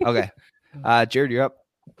 Okay. Jared, you're up.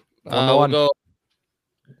 We'll go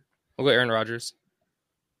Aaron Rodgers.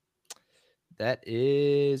 That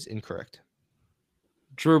is incorrect.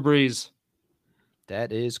 Drew Brees.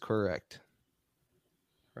 That is correct.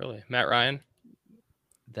 Really? Matt Ryan?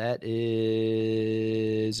 That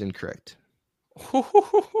is incorrect.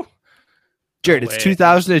 Jared, it's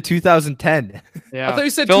 2000 to 2010. Yeah. I thought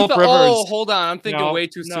you said Philip Rivers. Oh, hold on. I'm thinking way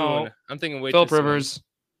too soon. I'm thinking way Phillip too soon. Philip Rivers.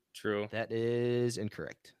 True. That is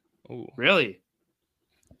incorrect. Ooh. Really?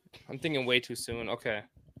 I'm thinking way too soon. Okay.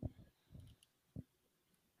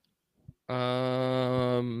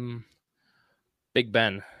 Big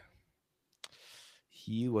Ben.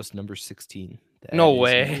 He was number 16. No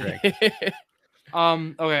way. Okay,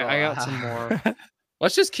 I got some more.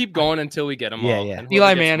 Let's just keep going until we get them all. Yeah.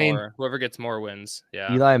 Eli Manning. Whoever gets more wins.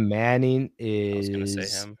 Yeah. Eli Manning is. I was gonna say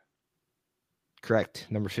him. Correct.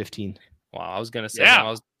 Number 15. Wow, I was gonna say him. I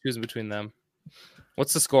was choosing between them.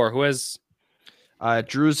 What's the score? Who has?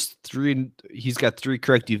 Drew's 3. He's got 3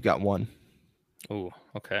 correct. You've got 1. Oh,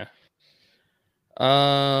 okay.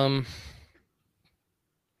 A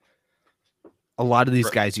lot of these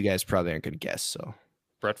guys, you guys probably aren't going to guess. So,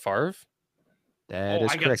 Brett Favre. That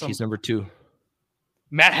is correct. He's number 2.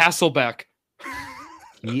 Matt Hasselbeck.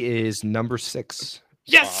 He is number 6.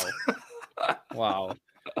 Yes. Wow.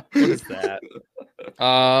 What is that?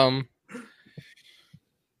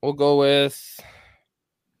 We'll go with.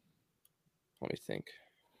 Let me think.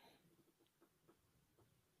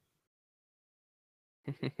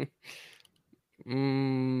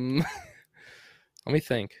 Let me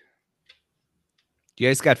think. You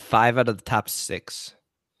guys got 5 out of the top 6.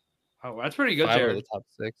 Oh, that's pretty good, 5 Jared. out of the top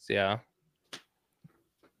 6, yeah.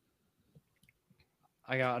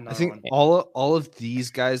 I got another I think one. all of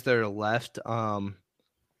these guys that are left,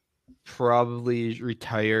 probably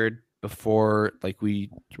retired before like we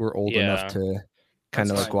were old enough Yeah. to kind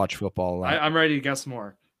of That's like fine. watch football a lot. I'm ready to guess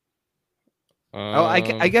more.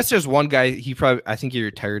 I guess there's one guy. I think he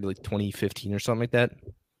retired like 2015 or something like that,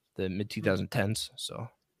 the mid 2010s. So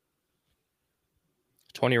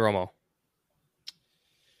Tony Romo.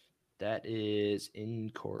 that is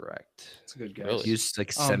incorrect. That's a good guess. Really? He was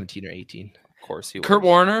like 17 or 18. Of course he was. Kurt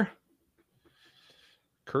Warner.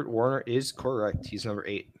 Kurt Warner is correct. He's number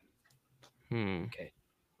 8. Okay.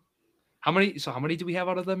 How many do we have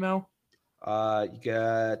out of them now? You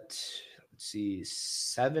got, let's see,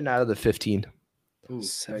 7 out of the 15. Ooh,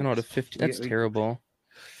 7 out of 50. That's terrible.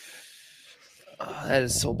 That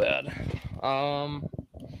is so bad. I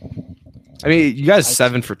mean, you guys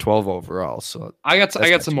 7 for 12 overall. So I got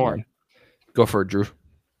not some too more. bad. Go for it, Drew.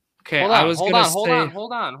 Okay, Hold I on, was hold gonna on, hold say. on,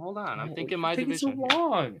 hold on, hold on. I'm thinking my taking so division.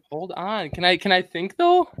 long. Hold on. Can I think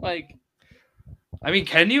though? Like, I mean,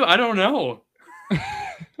 can you? I don't know.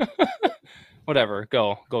 whatever.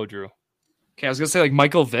 Go, Drew. Okay, I was gonna say like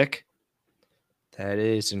Michael Vick. That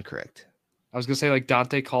is incorrect. I was gonna say like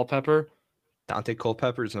Dante Culpepper. Dante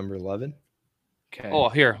Culpepper is number 11. Okay. Oh,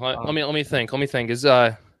 here. Let me think. Is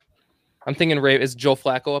I'm thinking Ray. Is Joe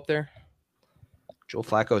Flacco up there? Joe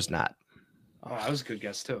Flacco is not. Oh, that was a good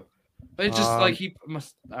guess too. But it's just like he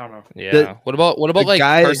must. I don't know. Yeah. What about like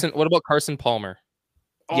guy- Carson? What about Carson Palmer?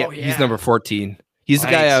 Oh, yeah, he's number 14. He's the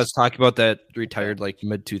guy I was talking about that retired like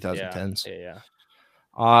mid 2010s. Yeah.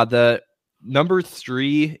 The number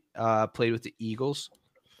 3 played with the Eagles.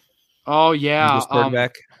 Oh yeah. Eagles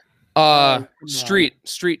quarterback.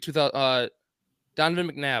 Street 2000.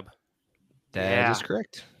 Donovan McNabb. That is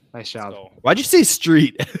correct. Nice job. So, Why'd you say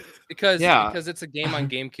Street? because it's a game on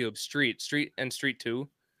GameCube. Street and Street 2.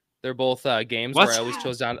 They're both games What? where I always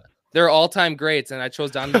chose Don. They're all-time greats, and I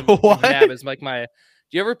chose Donovan What? McNabb as like my.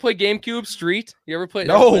 Do you ever play GameCube Street? You ever play?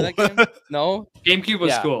 No. Ever play that game? No. GameCube was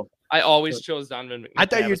Yeah. cool. I always chose Donovan McNabb. I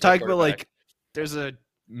thought you were as my talking about quarterback. like there's a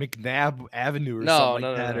McNabb Avenue or no, something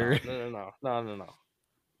no, like no, that. no, Or no. You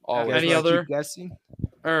Always. guys Any wanna other- keep guessing?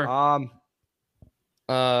 Or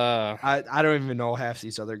I don't even know half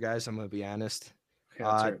these other guys. I'm gonna be honest. okay,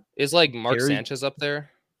 that's right. Is like Mark Gary- Sanchez up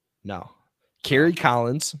there? No. Kerry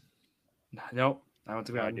Collins, Nope. I don't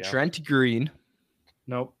think I. Yeah. Trent Green,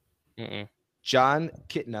 Nope. Mm-mm. John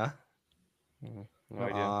Kitna, No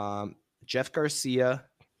idea. Jeff Garcia,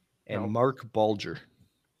 and No. Mark Bulger.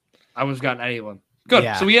 I wouldn't have gotten anyone. Good.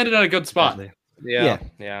 Yeah. So we ended at a good spot. Sadly.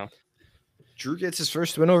 Yeah. Drew gets his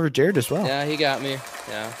first win over Jared as well. Yeah, he got me.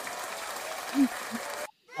 Yeah.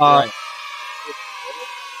 Uh,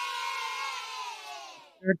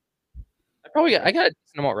 I got a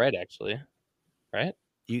decent amount right actually. Right?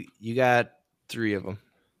 you got 3 of them.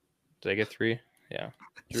 Did I get 3? Yeah.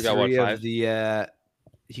 Drew got what, 3 of 5?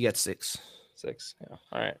 he got 6. 6. Yeah.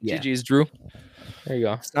 All right. Yeah. GG's, Drew. There you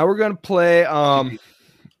go. So now we're gonna play. I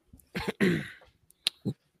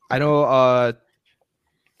know.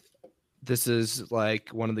 This is like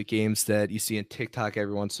one of the games that you see in TikTok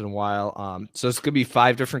every once in a while. So it's gonna be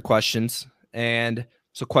 5 different questions, and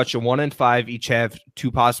so question 1 and 5 each have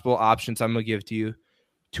 2 possible options. I'm gonna give to you.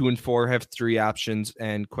 2 and 4 have 3 options,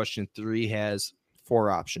 and question 3 has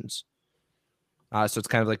 4 options. So it's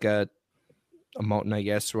kind of like a mountain, I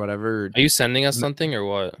guess, or whatever. Are you sending us something or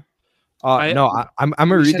what? No, I'm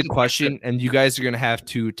gonna read said the to question, and you guys are gonna have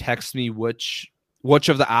to text me which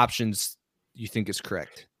of the options you think is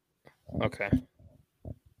correct. Okay.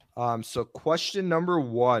 So question number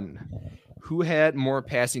 1: who had more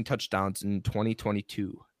passing touchdowns in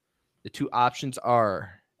 2022? The 2 options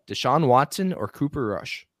are Deshaun Watson or Cooper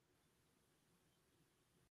Rush.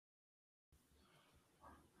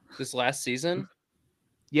 This last season?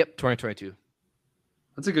 Yep, 2022.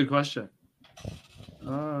 That's a good question.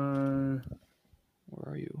 Where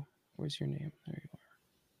are you? Where's your name? There you are.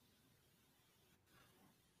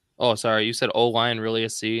 Oh, sorry. You said O-line, really a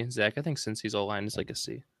C? Zach, I think since he's O-line, it's like a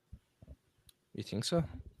C. You think so?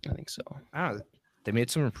 I think so. They made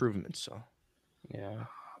some improvements. So Yeah.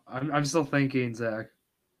 I'm still thinking, Zach.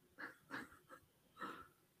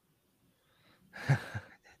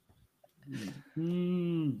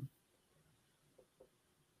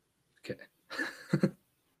 Okay.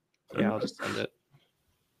 Yeah, I'll just send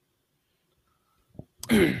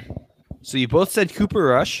it. So you both said Cooper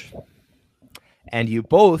Rush, and you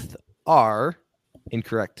both are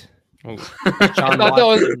incorrect. Oh. Deshaun I thought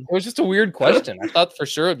Watson. it was just a weird question. I thought for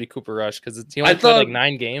sure it'd be Cooper Rush because he only played like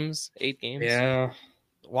 9 games, 8 games. Yeah.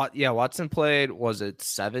 Watson played, was it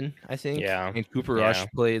 7, I think? Yeah. And Cooper Yeah. Rush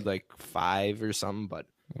played like 5 or something, but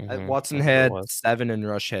Mhm. Watson That's what it had was. 7 and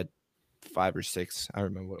Rush had 5 or 6. I don't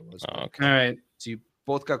remember what it was. Oh, okay. All right. So you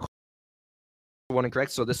both got one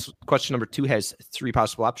incorrect. So this question number 2 has 3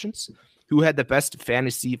 possible options. Who had the best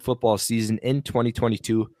fantasy football season in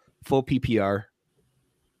 2022? Full PPR.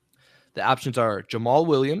 The options are Jamal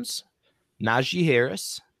Williams, Najee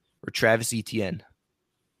Harris, or Travis Etienne.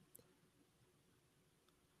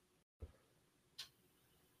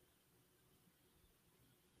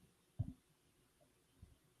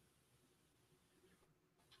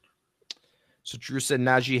 So Drew said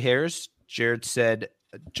Najee Harris. Jared said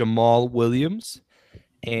Jamal Williams.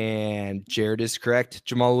 And Jared is correct.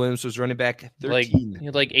 Jamal Williams was running back 13. He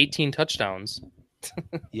had like 18 touchdowns.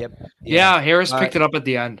 Yep. Yeah, Harris picked it up at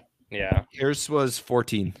the end. Yeah. Harris was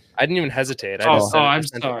 14. I didn't even hesitate. I'm sorry.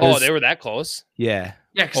 Oh, they were that close? Yeah.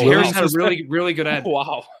 Yeah, because Oh, Harris wow. had a really, really good end.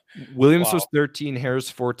 Wow. Williams Wow. was 13, Harris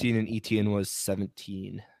 14, and Etienne was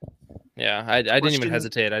 17. Yeah, I didn't even Question-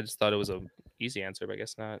 hesitate. I just thought it was a easy answer, but I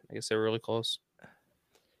guess not. I guess they were really close.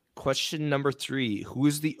 Question number 3. Who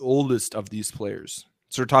is the oldest of these players?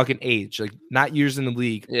 So we're talking age, like not years in the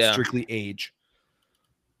league, Yeah. strictly age.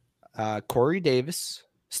 Corey Davis,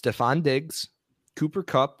 Stephon Diggs, Cooper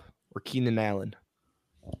Kupp, or Keenan Allen.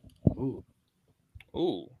 Ooh.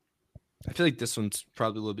 Ooh. I feel like this one's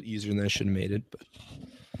probably a little bit easier than I should have made it. But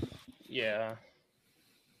Yeah.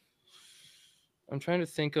 I'm trying to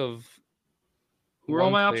think of Who are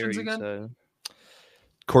all one my player options you again? said.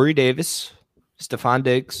 Corey Davis, Stephon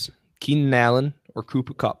Diggs, Keenan Allen, or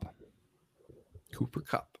Cooper Kupp. Cooper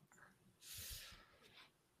Kupp.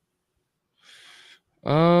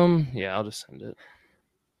 Yeah, I'll just send it.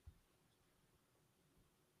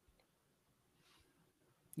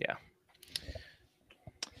 Yeah.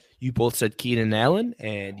 You both said Keenan Allen,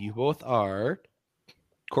 and you both are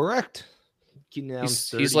correct. Keenan Allen's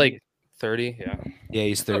He's 30. like 30. Yeah.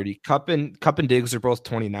 He's 30. Kupp and Diggs are both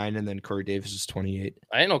 29, and then Corey Davis is 28.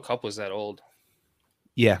 I didn't know Cup was that old.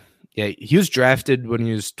 Yeah. He was drafted when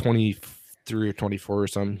he was 23 or 24 or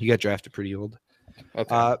something. He got drafted pretty old.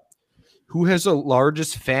 Okay. Who has the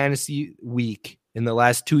largest fantasy week in the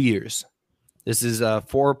last 2 years? This is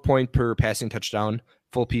 4 point per passing touchdown,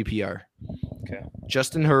 full PPR. Okay.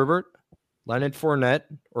 Justin Herbert, Leonard Fournette,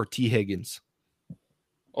 or T. Higgins?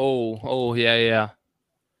 Oh, yeah.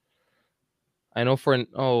 I know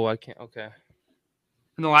I can't. Okay.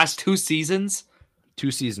 In the last 2 seasons? 2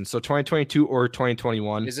 seasons. So 2022 or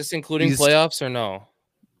 2021. Is this including These- playoffs or no?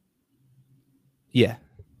 Yeah.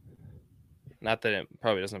 Not that it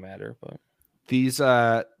probably doesn't matter, but These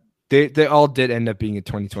they all did end up being in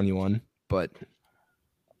 2021, but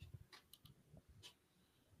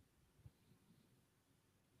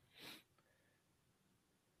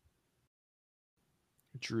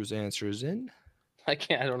Drew's answer is in. I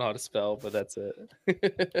don't know how to spell, but that's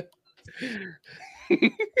it.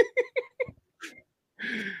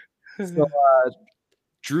 So,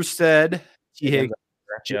 Drew said T. Higgins,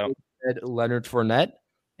 Yeah. Jared said Leonard Fournette,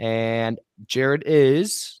 and Jared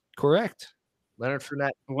is correct. Leonard Fournette.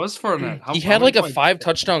 It was Fournette. He had like a 5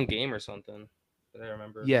 touchdown game or something. That I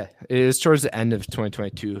remember. Yeah, it is towards the end of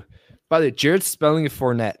 2022. By the way, Jared's spelling of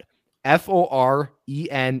Fournette. Forenett.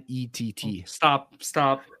 Stop.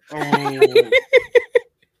 Oh.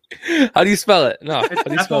 How do you spell it? No. How do you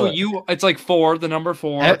It's spell it? F-O-U. It's like 4, the number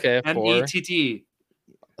 4. Okay, 4. N-E-T-T.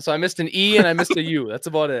 So I missed an E and I missed a U. That's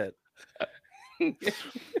about it.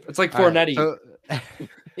 It's like All right, Fournette. so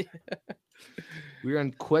we're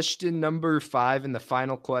on question number 5 in the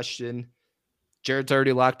final question. Jared's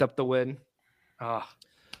already locked up the win.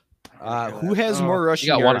 Who has more rushing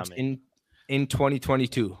got one yards on me. in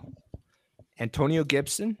 2022? Antonio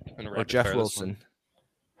Gibson I'm gonna or rapid Jeff fire this Wilson? one.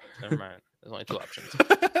 Never mind. There's only 2 options.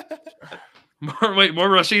 More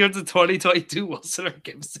rushing yards in 2022, Wilson or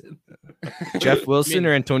Gibson? Jeff Wilson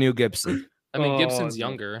or Antonio Gibson? I mean, Oh, Gibson's no.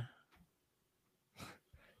 younger.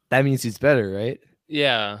 That means he's better, right?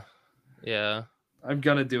 Yeah. I'm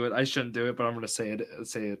gonna do it. I shouldn't do it, but I'm gonna say it.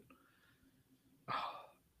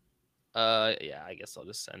 Yeah, I guess I'll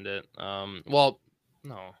just send it. Well,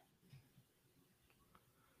 no.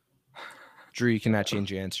 Drew, you cannot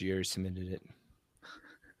change your answer. You already submitted it.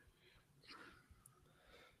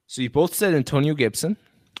 So you both said Antonio Gibson.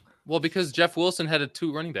 Well, because Jeff Wilson had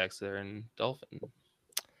 2 running backs there in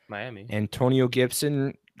Miami. Antonio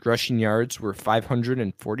Gibson rushing yards were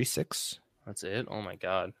 546. That's it. Oh my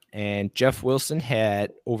god. And Jeff Wilson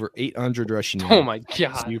had over 800 rushing yards. Oh my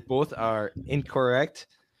god. So you both are incorrect.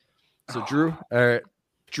 So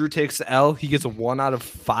Drew takes the L. He gets a 1 out of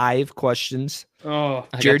 5 questions. Oh,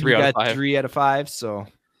 I got Jared, 3 you out of got 5. 3 out of 5. So a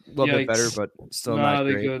little bit better, Yikes. but still not not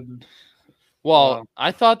a great. good. Well, Wow.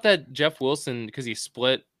 I thought that Jeff Wilson, because he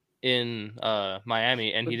split in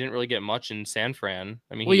Miami, and he didn't really get much in San Fran.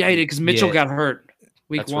 I mean, Well, yeah, because Mitchell got hurt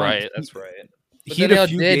week that's 1. right. That's right. But He then had a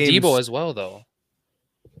few they had games. Debo as well, though.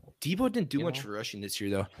 Debo didn't do You much know? for rushing this year,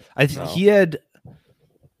 though. I think No. he had.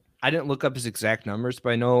 I didn't look up his exact numbers,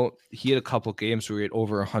 but I know he had a couple games where he had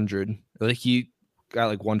over 100. Like he got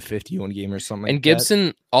like 150 one game or something. And like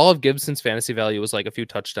Gibson, all of Gibson's fantasy value was like a few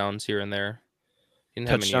touchdowns here and there. He that. didn't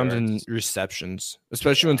have many Touchdowns and yards. receptions,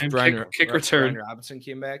 especially when And Brian kick return. Robinson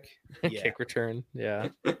came back. Yeah. Kick return. Yeah.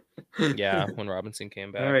 Yeah. When Robinson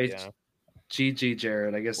came back. All right. Yeah. GG,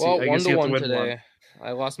 Jared. I guess Well, I guess you have to 1-1 win today. one.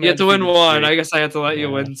 I lost my You have to win undefeated one. streak. I guess I have to let you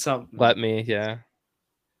Yeah. win something. Let me, yeah.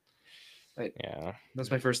 Right. Yeah.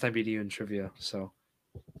 That's my first time beating you in trivia. So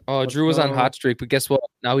Oh, Let's Drew was on go. hot streak, but guess what?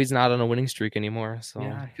 Now he's not on a winning streak anymore. So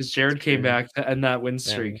yeah, because Jared came weird. back to end that win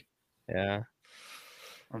streak. yeah.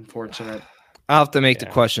 Unfortunate. I'll have to make the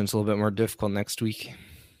Yeah. questions a little bit more difficult next week.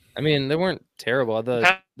 I mean, they weren't terrible. The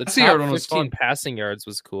Passing yard top one was 15 fun. passing yards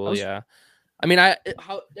was cool. was- Yeah. I mean,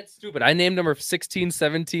 that's stupid. I named them 16,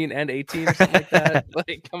 17, and 18, or something like that.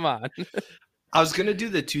 Like, come on. I was gonna do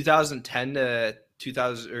the 2010 to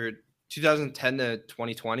 2000 or 2010 to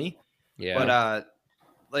 2020, Yeah. but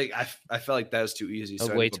like I felt like that was too easy. That was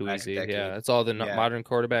I had way to go too back a easy. decade. Yeah. It's all the Yeah. modern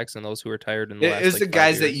quarterbacks and those who are tired in the last It's like, the 5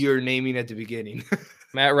 guys that years. you're naming at the beginning.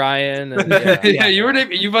 Matt Ryan. And, Yeah,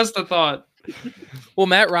 you must have thought. Well,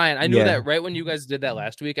 Matt Ryan, I knew Yeah. that right when you guys did that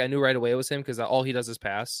last week. I knew right away it was him because all he does is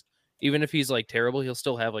pass. Even if he's like terrible, he'll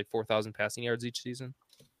still have like 4,000 passing yards each season.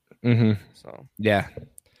 Mm-hmm. So, Yeah.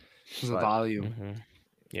 It's a But- value.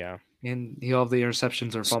 yeah. And he'll have the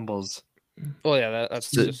interceptions or fumbles. Oh yeah, that's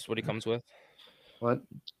So- just what he comes with. What?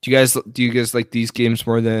 Do you guys like these games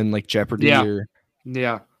more than like Jeopardy? Yeah. Or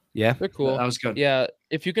Yeah, yeah? They're cool. that was good. Yeah,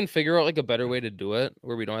 if you can figure out like a better way to do it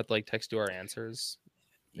where we don't have to like text you our answers.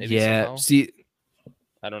 Maybe Yeah. somehow. See,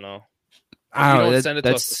 I don't know. I If you don't know. don't send it to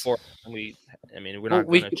us That's before, we're Well, not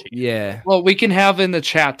we- gonna cheat. yeah. Well, we can have in the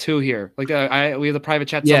chat too here. Like we have the private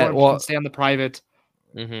chat. Yeah, Someone well- can stay on the private.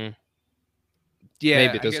 Mm-hmm. Yeah.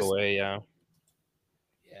 Maybe I there's guess- a way. Yeah.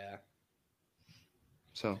 Yeah.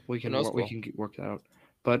 So we can knows, we cool. can work that out.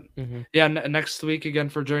 But Mm-hmm. yeah, next week again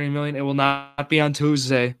for Journey Million. It will not be on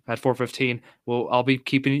Tuesday at 4:15. I'll be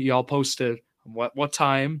keeping y'all posted. What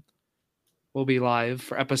time we'll be live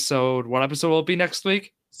for episode? What episode will it be next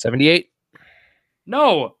week? 78.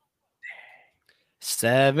 No,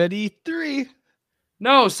 73.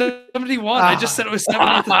 no, 71. I just said it was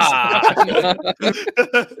 73.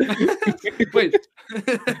 Wait.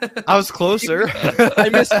 I was closer. I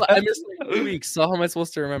missed like 2 weeks. So how am I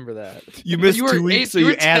supposed to remember that? You missed You were 2 weeks, eight- so you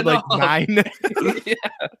you were add 10 like off. 9.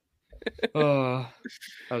 Oh,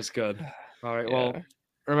 that was good. All right. Well, Yeah.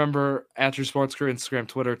 remember at your sports crew, Instagram,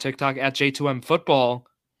 Twitter, TikTok at J2M Football.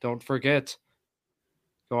 Don't forget.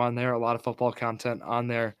 Go on there. A lot of football content on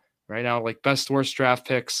there right now, like best worst draft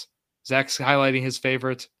picks. Zach's highlighting his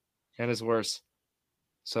favorite and his worst.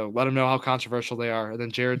 So let him know how controversial they are. And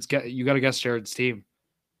then you got to guess Jared's team.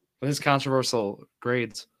 But his controversial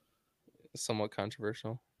grades. Somewhat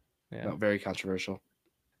controversial. Yeah. No, very controversial.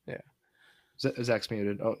 Yeah. Zach's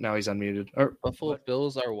muted. Oh, now he's unmuted. Or Buffalo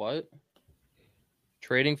Bills are what?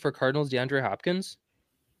 Trading for Cardinals DeAndre Hopkins?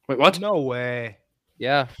 wait, what? No way.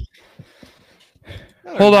 Yeah.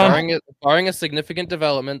 Hold on. Barring a significant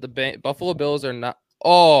development, the Buffalo Bills are not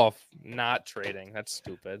not trading. That's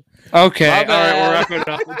stupid. Okay. My All right. We're bad. wrapping it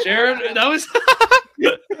up. Jared, that was.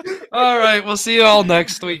 All right. We'll see you all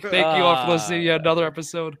next week. Thank you all for listening to another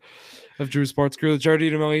episode of Drew Sports Crew, the Journey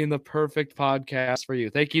to Million, the perfect podcast for you.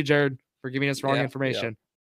 Thank you, Jared, for giving us wrong Yeah, information.